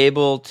only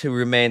able to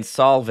remain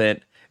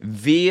solvent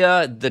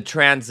via the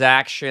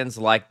transactions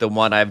like the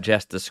one I've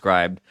just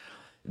described.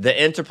 The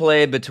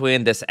interplay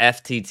between this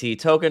FTT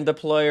token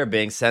deployer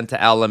being sent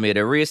to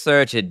Alameda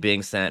Research, it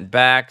being sent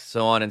back,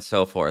 so on and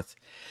so forth.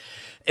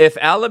 If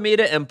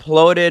Alameda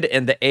imploded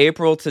in the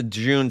April to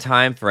June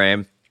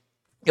timeframe,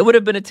 it would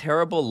have been a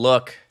terrible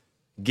look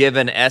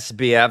given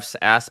SBF's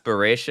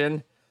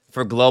aspiration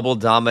for global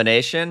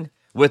domination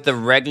with the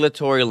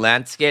regulatory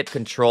landscape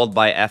controlled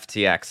by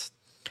FTX.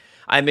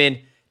 I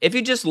mean, if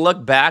you just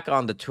look back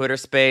on the Twitter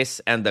space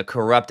and the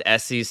corrupt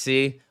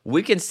SEC,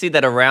 we can see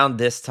that around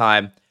this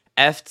time,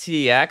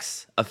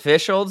 FTX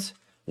officials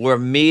were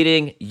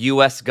meeting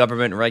US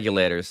government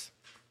regulators.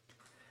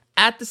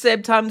 At the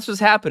same time this was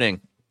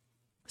happening.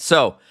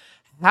 So,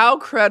 how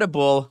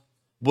credible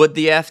would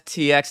the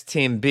FTX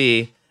team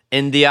be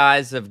in the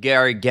eyes of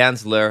Gary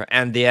Gensler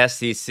and the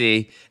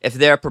SEC if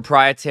their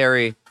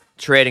proprietary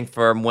trading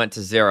firm went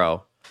to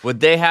zero? Would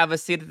they have a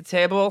seat at the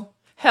table?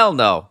 Hell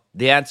no.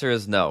 The answer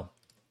is no.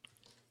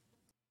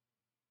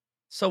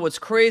 So what's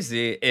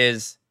crazy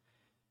is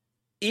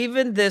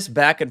even this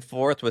back and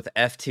forth with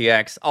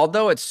FTX,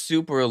 although it's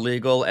super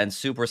illegal and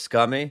super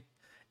scummy,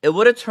 it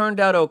would have turned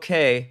out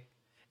okay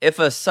if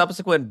a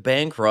subsequent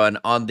bank run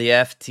on the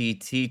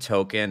FTT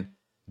token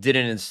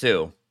didn't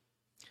ensue.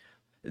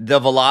 The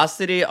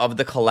velocity of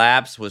the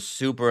collapse was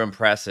super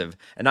impressive,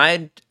 and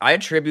I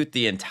attribute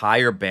the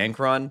entire bank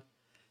run.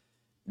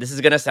 This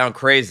is going to sound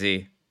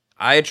crazy.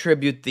 I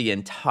attribute the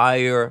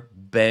entire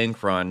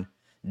bank run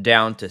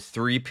down to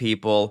 3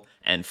 people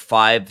and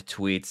 5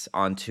 tweets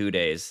on 2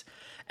 days.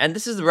 And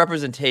this is the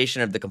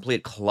representation of the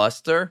complete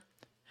cluster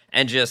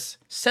and just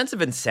sense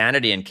of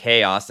insanity and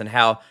chaos and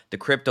how the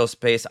crypto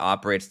space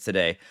operates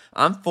today.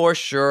 I'm for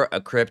sure a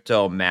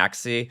crypto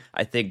maxi.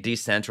 I think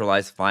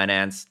decentralized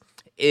finance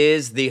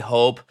is the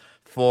hope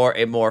for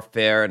a more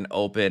fair and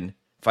open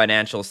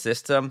financial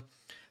system.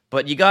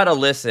 But you gotta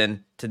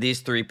listen to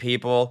these 3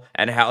 people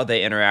and how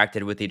they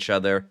interacted with each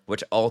other,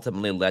 which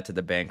ultimately led to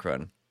the bank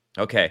run.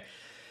 Okay,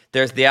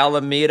 there's the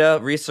Alameda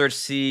Research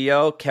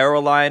CEO,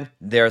 Caroline.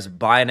 There's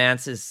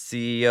Binance's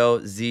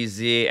CEO,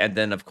 ZZ. And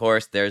then, of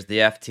course, there's the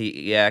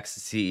FTX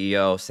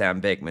CEO,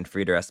 Sam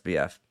Bankman-Fried,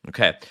 SBF.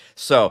 Okay,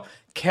 so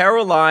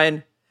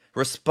Caroline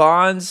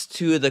responds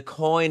to the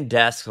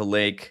CoinDesk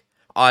link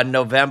on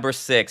November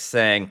 6th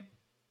saying,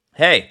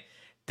 hey,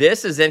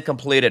 this is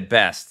incomplete at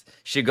best.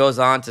 She goes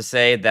on to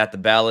say that the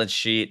balance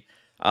sheet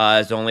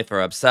is only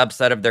for a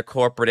subset of their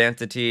corporate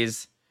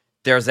entities.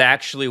 There's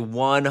actually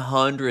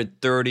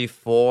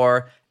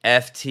 134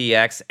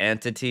 FTX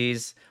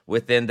entities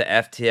within the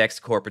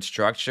FTX corporate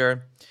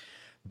structure.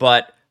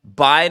 But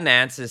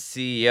Binance's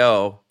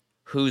CEO,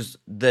 who's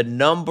the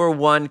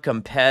 #1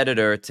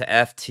 competitor to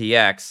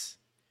FTX,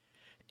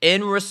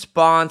 in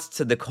response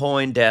to the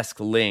CoinDesk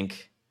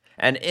link,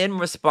 and in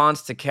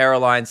response to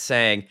Caroline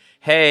saying,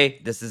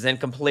 hey, this is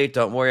incomplete,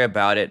 don't worry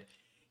about it,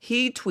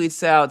 he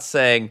tweets out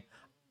saying,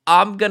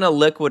 I'm going to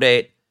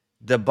liquidate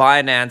the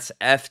Binance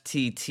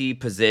FTT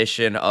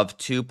position of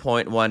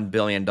 $2.1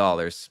 billion.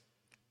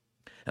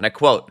 And I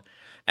quote,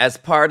 as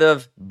part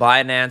of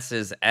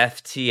Binance's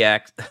exit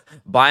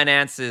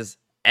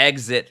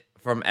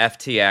from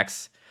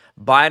FTX,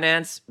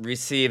 Binance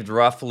received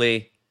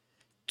roughly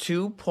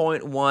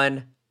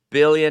 $2.1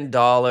 billion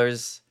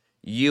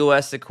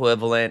US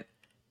equivalent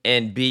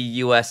in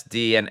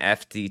BUSD and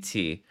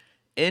FTT.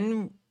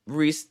 In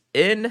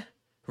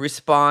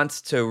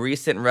response to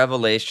recent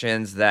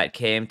revelations that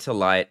came to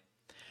light,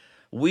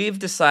 we've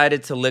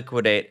decided to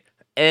liquidate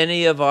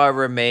any of our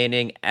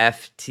remaining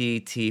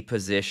FTT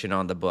position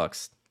on the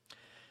books.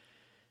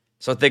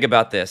 So think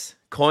about this.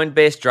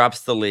 Coinbase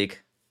drops the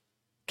leak.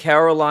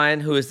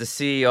 Caroline, who is the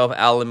CEO of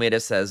Alameda,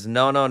 says,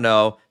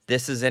 no,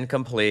 this is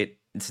incomplete.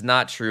 It's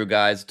not true,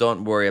 guys.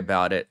 Don't worry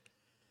about it.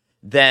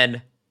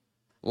 Then,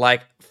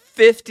 like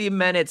 50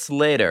 minutes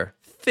later,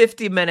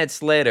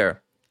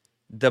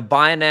 the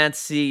Binance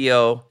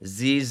CEO,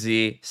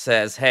 ZZ,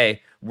 says,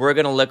 hey, we're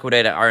going to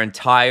liquidate our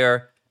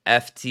entire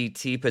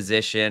FTT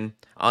position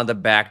on the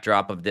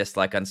backdrop of this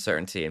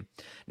uncertainty.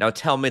 Now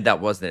tell me that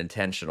wasn't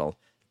intentional.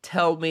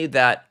 Tell me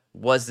that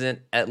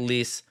wasn't at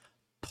least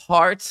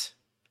part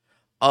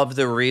of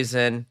the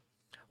reason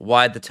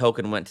why the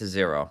token went to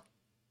zero.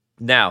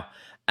 Now,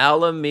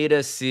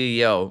 Alameda's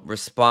CEO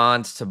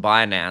responds to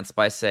Binance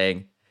by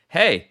saying,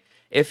 hey,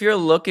 if you're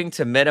looking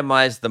to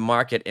minimize the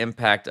market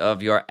impact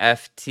of your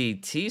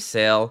FTT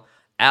sale,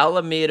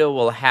 Alameda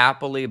will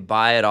happily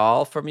buy it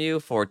all from you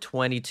for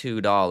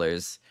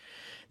 $22.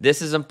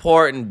 This is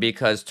important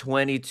because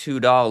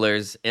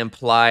 $22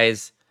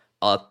 implies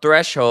a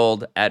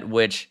threshold at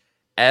which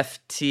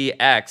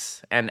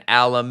FTX and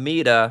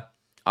Alameda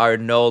are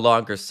no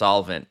longer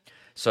solvent.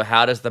 So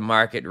how does the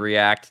market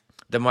react?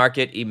 The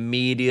market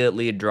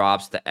immediately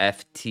drops the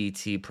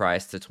FTT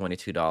price to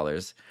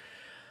 $22.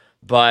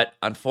 But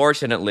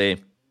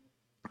unfortunately,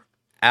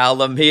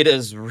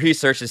 Alameda's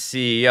research's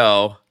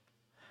CEO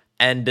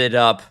ended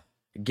up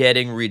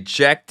getting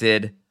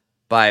rejected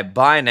by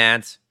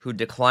Binance, who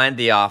declined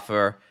the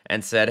offer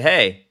and said,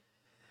 hey,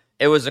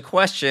 it was a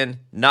question,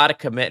 not a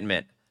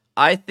commitment.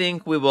 I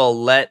think we will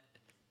let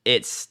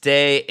it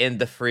stay in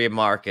the free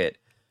market.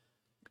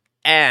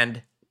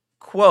 And,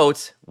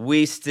 quote,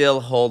 we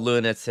still hold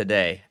Luna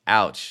today.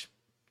 Ouch.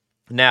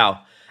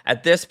 Now,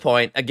 at this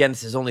point, again,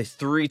 this is only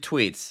 3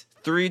 tweets.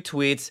 3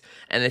 tweets,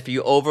 and if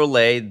you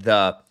overlay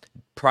the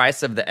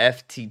price of the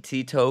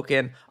FTT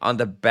token on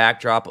the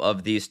backdrop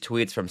of these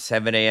tweets from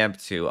 7 a.m.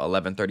 to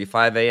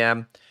 11:35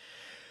 a.m.,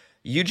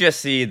 you just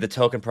see the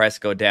token price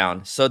go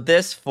down. So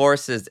this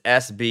forces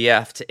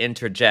SBF to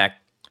interject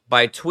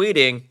by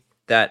tweeting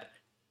that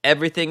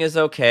everything is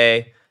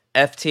okay,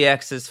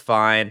 FTX is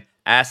fine,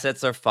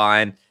 assets are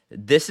fine.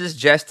 This is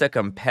just a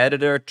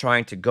competitor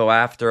trying to go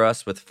after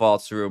us with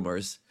false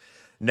rumors.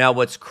 Now,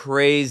 what's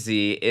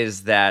crazy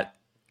is that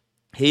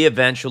he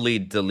eventually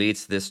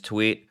deletes this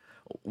tweet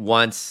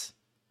once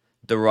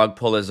the rug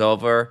pull is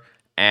over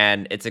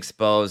and it's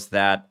exposed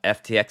that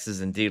FTX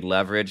is indeed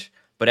leverage.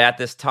 But at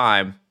this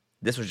time,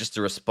 this was just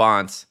a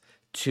response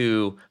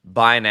to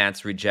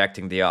Binance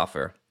rejecting the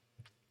offer.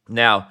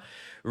 Now,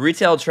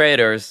 retail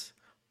traders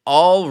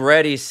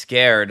already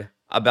scared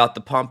about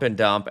the pump and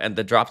dump and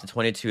the drop to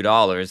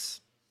 $22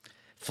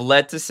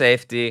 fled to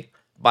safety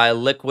by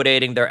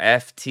liquidating their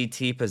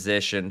FTT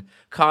position,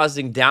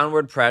 causing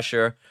downward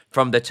pressure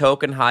from the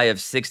token high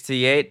of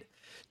 68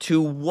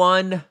 to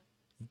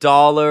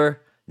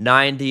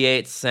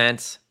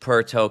 $1.98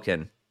 per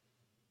token.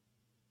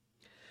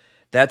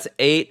 That's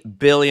 $8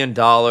 billion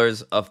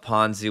of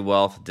Ponzi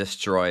wealth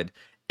destroyed.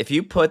 If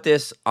you put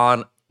this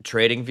on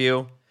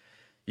TradingView,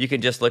 you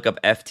can just look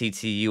up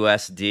FTT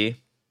USD.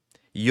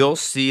 You'll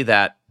see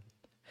that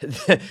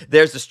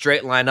there's a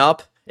straight line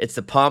up, it's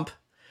the pump.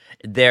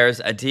 There's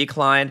a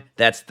decline,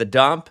 that's the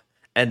dump.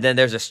 And then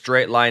there's a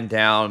straight line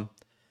down,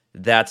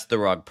 that's the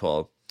rug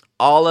pull.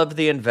 All of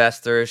the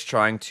investors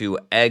trying to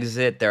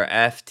exit their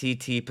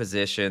FTT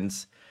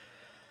positions,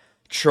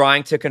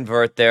 trying to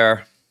convert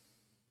their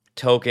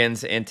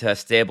tokens into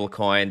stable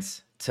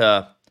coins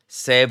to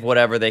save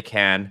whatever they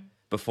can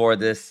before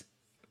this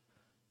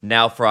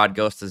now fraud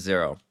goes to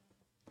zero.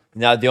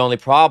 Now, the only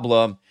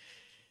problem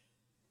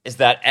is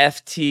that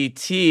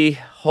FTT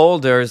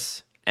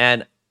holders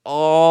and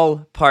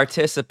all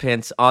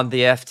participants on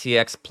the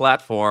FTX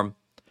platform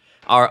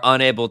are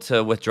unable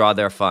to withdraw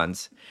their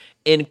funds,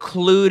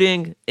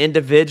 including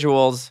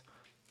individuals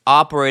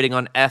operating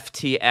on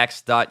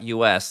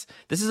FTX.us.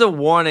 This is a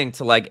warning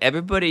to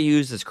everybody who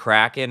uses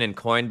Kraken and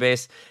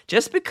Coinbase.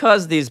 Just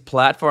because these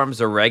platforms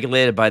are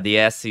regulated by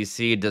the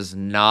SEC does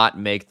not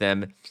make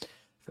them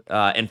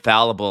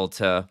infallible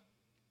to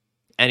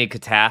any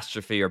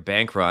catastrophe or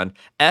bank run.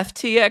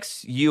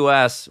 FTX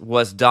US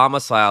was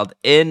domiciled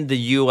in the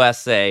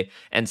USA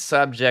and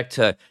subject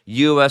to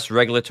US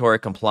regulatory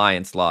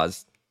compliance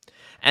laws.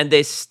 And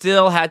they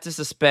still had to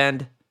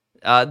suspend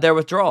their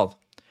withdrawal.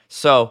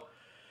 So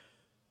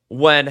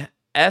when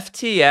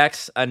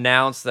FTX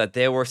announced that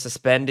they were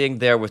suspending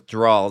their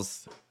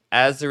withdrawals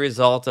as a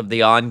result of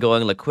the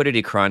ongoing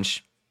liquidity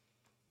crunch,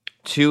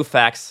 2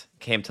 facts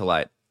came to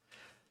light.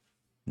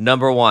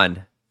 Number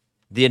 1,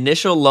 the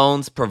initial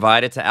loans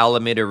provided to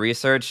Alameda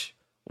Research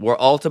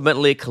were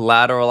ultimately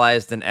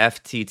collateralized in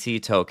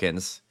FTT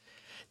tokens.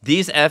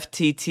 These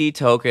FTT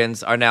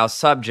tokens are now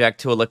subject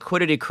to a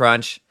liquidity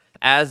crunch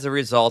as a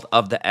result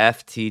of the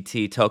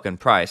FTT token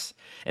price.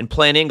 In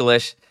plain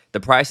English, the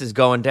price is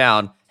going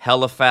down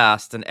hella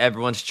fast and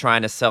everyone's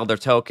trying to sell their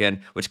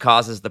token, which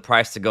causes the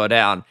price to go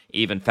down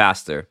even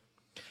faster.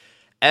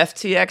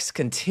 FTX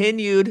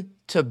continued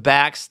to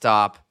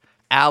backstop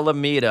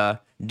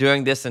Alameda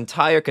during this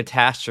entire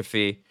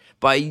catastrophe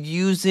by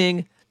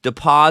using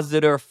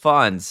depositor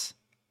funds,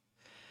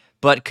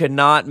 but could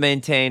not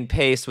maintain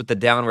pace with the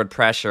downward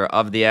pressure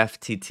of the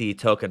FTT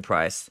token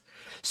price.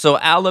 So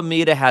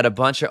Alameda had a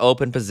bunch of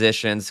open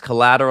positions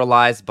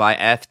collateralized by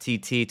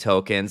FTT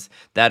tokens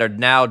that are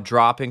now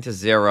dropping to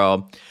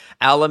zero.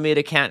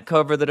 Alameda can't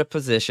cover the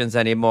positions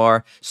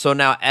anymore, so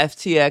now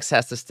FTX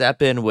has to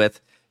step in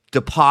with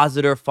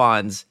depositor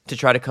funds to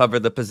try to cover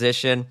the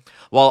position,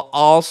 while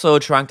also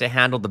trying to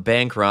handle the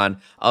bank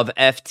run of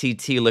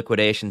FTT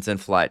liquidations in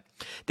flight.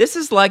 This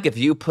is like if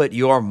you put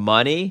your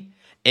money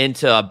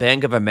into a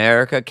Bank of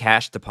America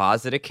cash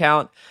deposit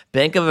account.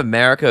 Bank of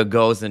America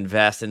goes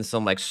invest in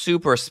some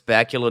super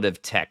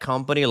speculative tech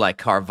company like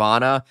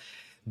Carvana,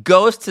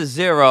 goes to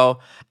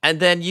zero, and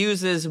then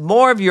uses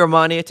more of your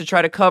money to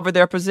try to cover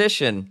their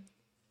position.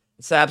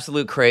 It's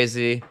absolute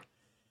crazy.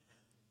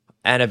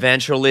 And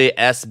eventually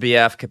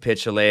SBF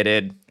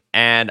capitulated,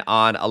 and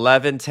on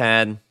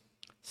 11/10,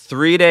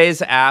 3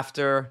 days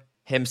after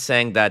him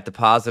saying that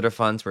depositor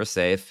funds were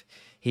safe,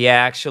 he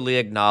actually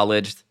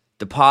acknowledged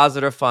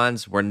depositor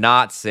funds were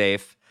not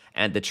safe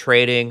and the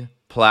trading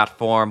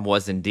platform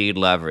was indeed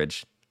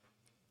leveraged.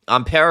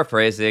 I'm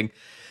paraphrasing,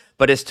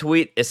 but his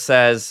tweet, it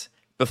says,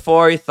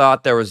 before he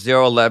thought there was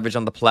zero leverage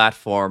on the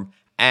platform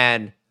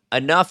and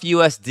enough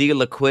USD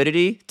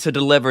liquidity to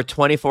deliver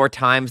 24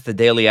 times the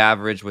daily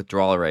average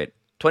withdrawal rate.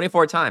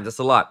 24 times, that's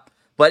a lot.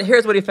 But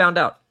here's what he found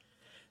out.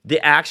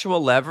 The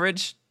actual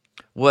leverage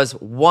was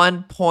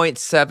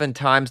 1.7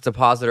 times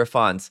depositor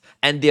funds,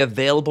 and the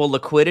available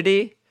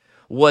liquidity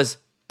was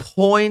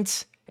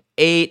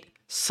 0.8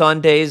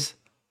 Sundays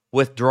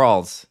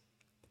withdrawals.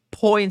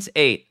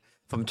 0.8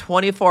 from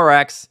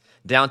 24x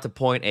down to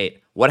 0.8.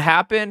 What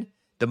happened?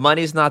 The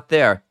money's not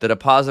there. The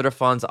depositor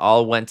funds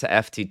all went to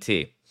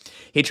FTT.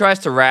 He tries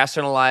to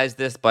rationalize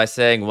this by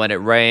saying when it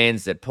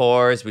rains, it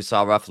pours. We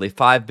saw roughly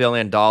 $5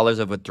 billion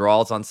of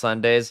withdrawals on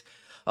Sundays.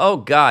 Oh,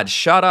 God,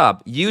 shut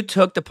up. You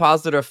took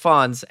depositor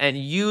funds and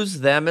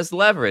used them as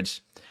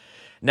leverage.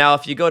 Now,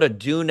 if you go to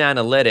Dune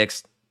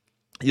Analytics,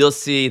 you'll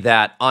see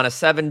that on a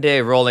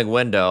 7-day rolling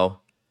window,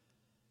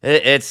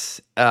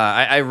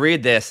 I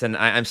read this and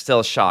I'm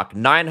still shocked.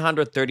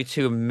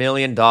 $932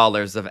 million of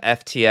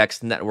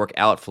FTX network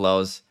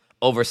outflows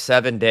over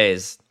 7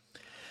 days.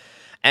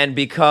 And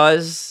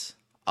because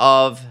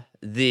of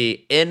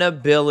the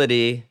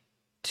inability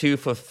to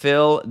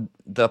fulfill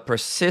the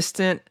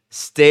persistent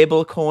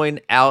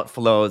stablecoin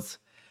outflows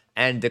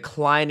and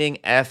declining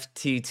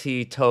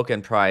FTT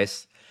token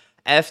price,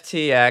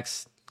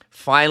 FTX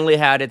finally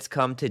had its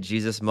come to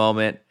Jesus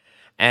moment.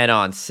 And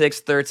on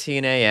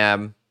 6:13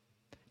 a.m.,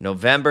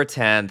 November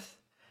 10th,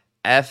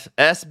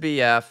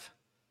 SBF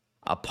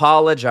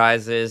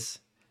apologizes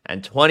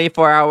and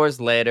 24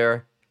 hours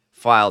later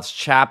files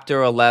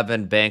Chapter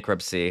 11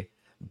 bankruptcy.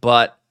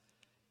 But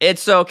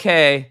it's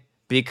okay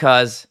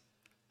because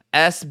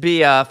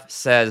SBF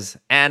says,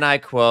 and I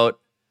quote,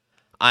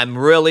 "I'm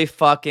really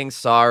fucking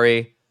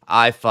sorry.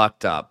 I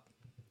fucked up."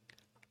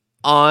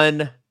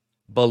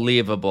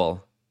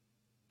 Unbelievable.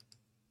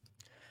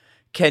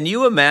 Can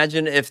you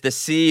imagine if the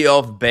CEO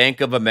of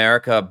Bank of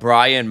America,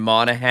 Brian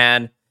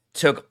Moynihan,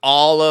 took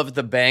all of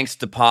the bank's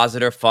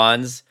depositor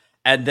funds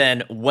and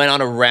then went on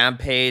a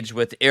rampage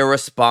with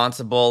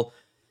irresponsible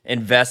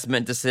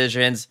investment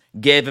decisions,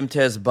 gave him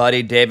to his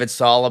buddy David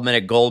Solomon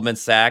at Goldman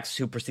Sachs,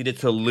 who proceeded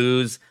to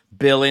lose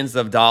billions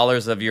of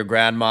dollars of your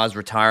grandma's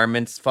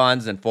retirement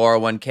funds and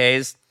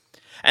 401ks?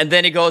 And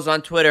then he goes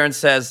on Twitter and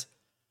says,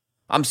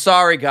 "I'm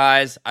sorry,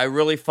 guys. I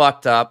really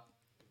fucked up.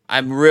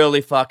 I'm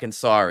really fucking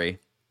sorry."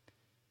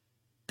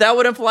 That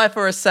wouldn't fly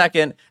for a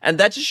second, and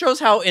that just shows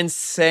how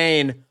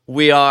insane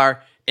we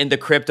are in the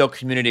crypto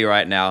community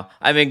right now.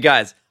 I mean,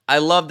 guys, I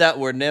love that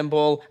we're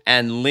nimble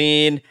and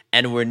lean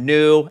and we're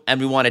new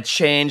and we want to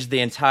change the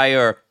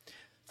entire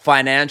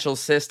financial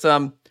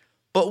system,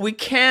 but we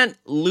can't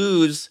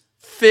lose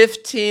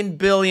 $15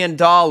 billion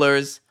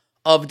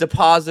of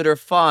depositor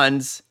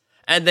funds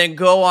and then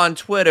go on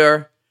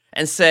Twitter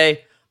and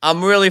say,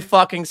 "I'm really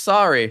fucking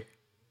sorry."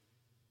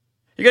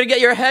 You're going to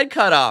get your head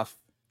cut off.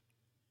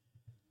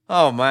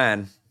 Oh,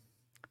 man.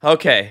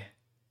 Okay.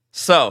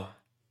 So,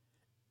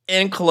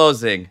 in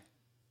closing,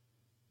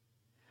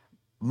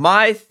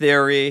 my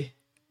theory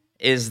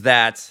is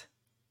that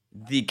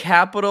the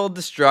capital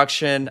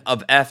destruction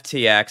of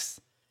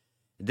FTX,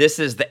 this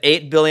is the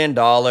 $8 billion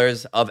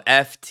of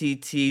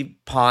FTT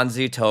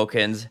Ponzi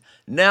tokens,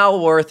 now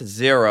worth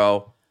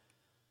zero,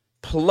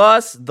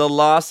 plus the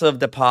loss of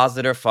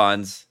depositor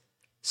funds,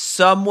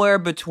 somewhere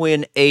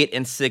between $8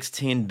 and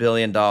 $16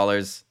 billion,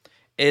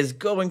 is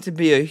going to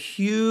be a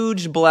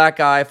huge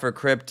black eye for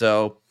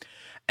crypto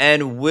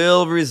and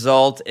will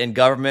result in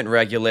government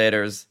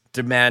regulators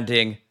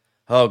demanding,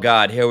 oh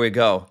God, here we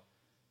go,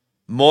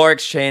 more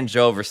exchange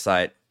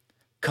oversight,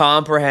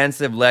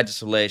 comprehensive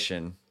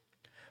legislation,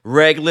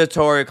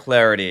 regulatory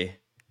clarity.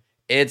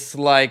 It's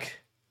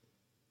like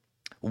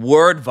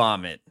word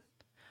vomit,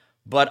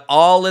 but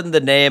all in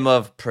the name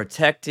of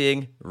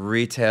protecting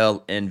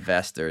retail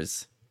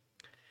investors.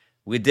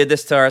 We did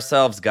this to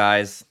ourselves,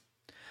 guys.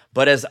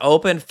 But as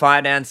open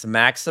finance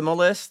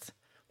maximalists,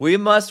 we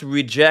must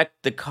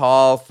reject the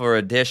call for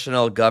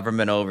additional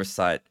government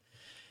oversight.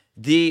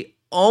 The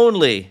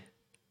only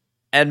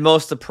and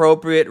most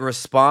appropriate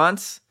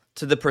response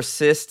to the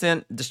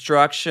persistent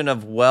destruction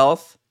of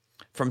wealth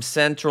from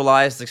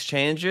centralized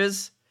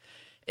exchanges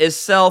is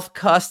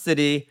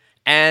self-custody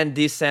and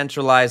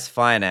decentralized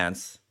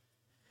finance.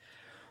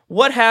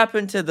 What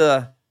happened to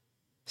the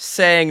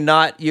saying,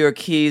 "not your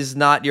keys,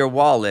 not your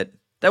wallet"?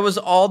 That was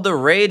all the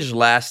rage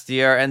last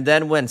year, and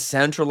then when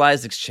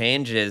centralized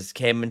exchanges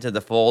came into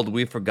the fold,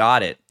 we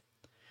forgot it.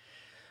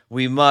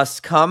 We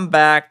must come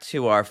back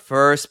to our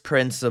first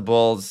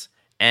principles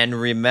and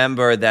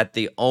remember that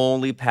the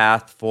only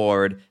path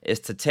forward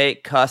is to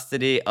take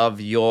custody of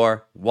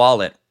your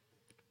wallet.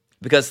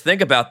 Because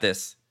think about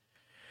this.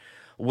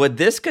 Would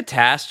this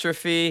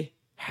catastrophe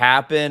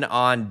happen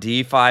on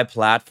DeFi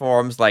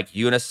platforms like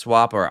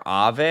Uniswap or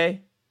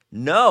Aave?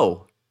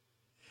 No.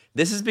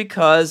 This is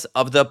because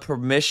of the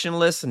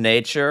permissionless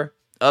nature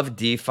of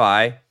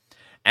DeFi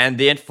and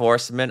the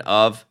enforcement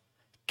of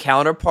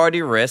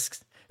counterparty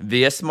risks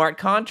via smart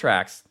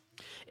contracts.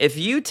 If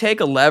you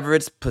take a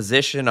leveraged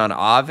position on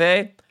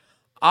Aave,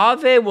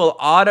 Aave will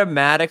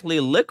automatically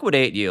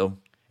liquidate you.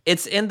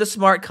 It's in the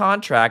smart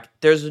contract.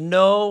 There's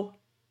no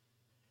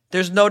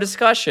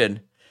discussion.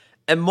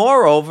 And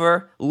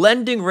moreover,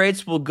 lending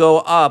rates will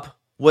go up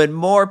when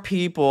more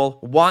people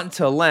want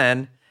to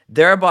lend,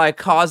 thereby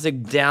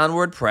causing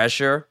downward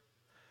pressure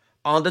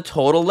on the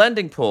total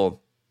lending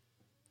pool.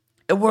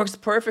 It works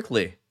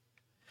perfectly.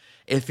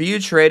 If you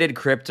traded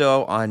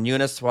crypto on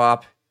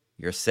Uniswap,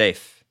 you're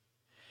safe.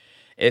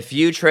 If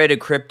you traded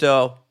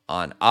crypto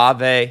on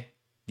Aave,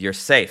 you're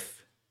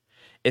safe.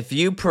 If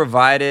you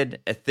provided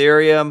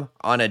Ethereum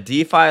on a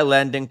DeFi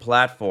lending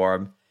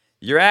platform,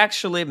 you're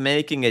actually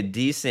making a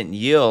decent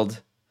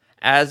yield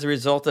as a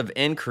result of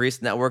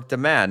increased network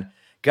demand.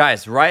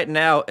 Guys, right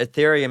now,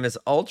 Ethereum is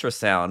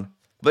ultrasound,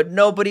 but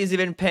nobody's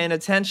even paying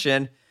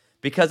attention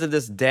because of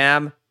this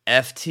damn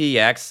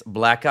FTX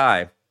black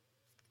eye.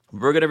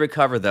 We're going to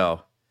recover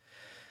though.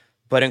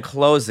 But in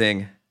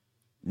closing,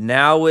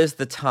 now is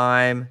the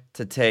time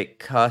to take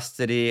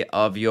custody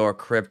of your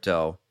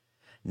crypto,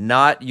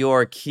 not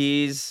your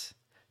keys,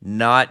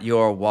 not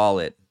your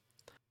wallet.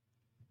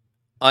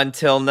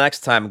 Until next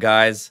time,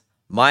 guys,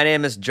 my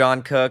name is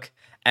John Cook,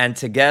 and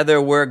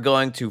together we're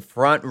going to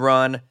front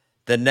run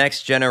the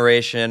next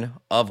generation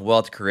of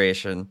wealth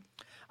creation.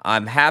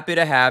 I'm happy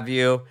to have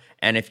you,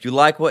 and if you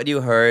like what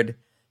you heard,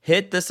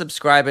 hit the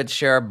subscribe and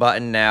share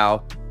button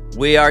now.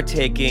 We are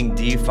taking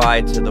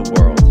DeFi to the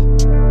world.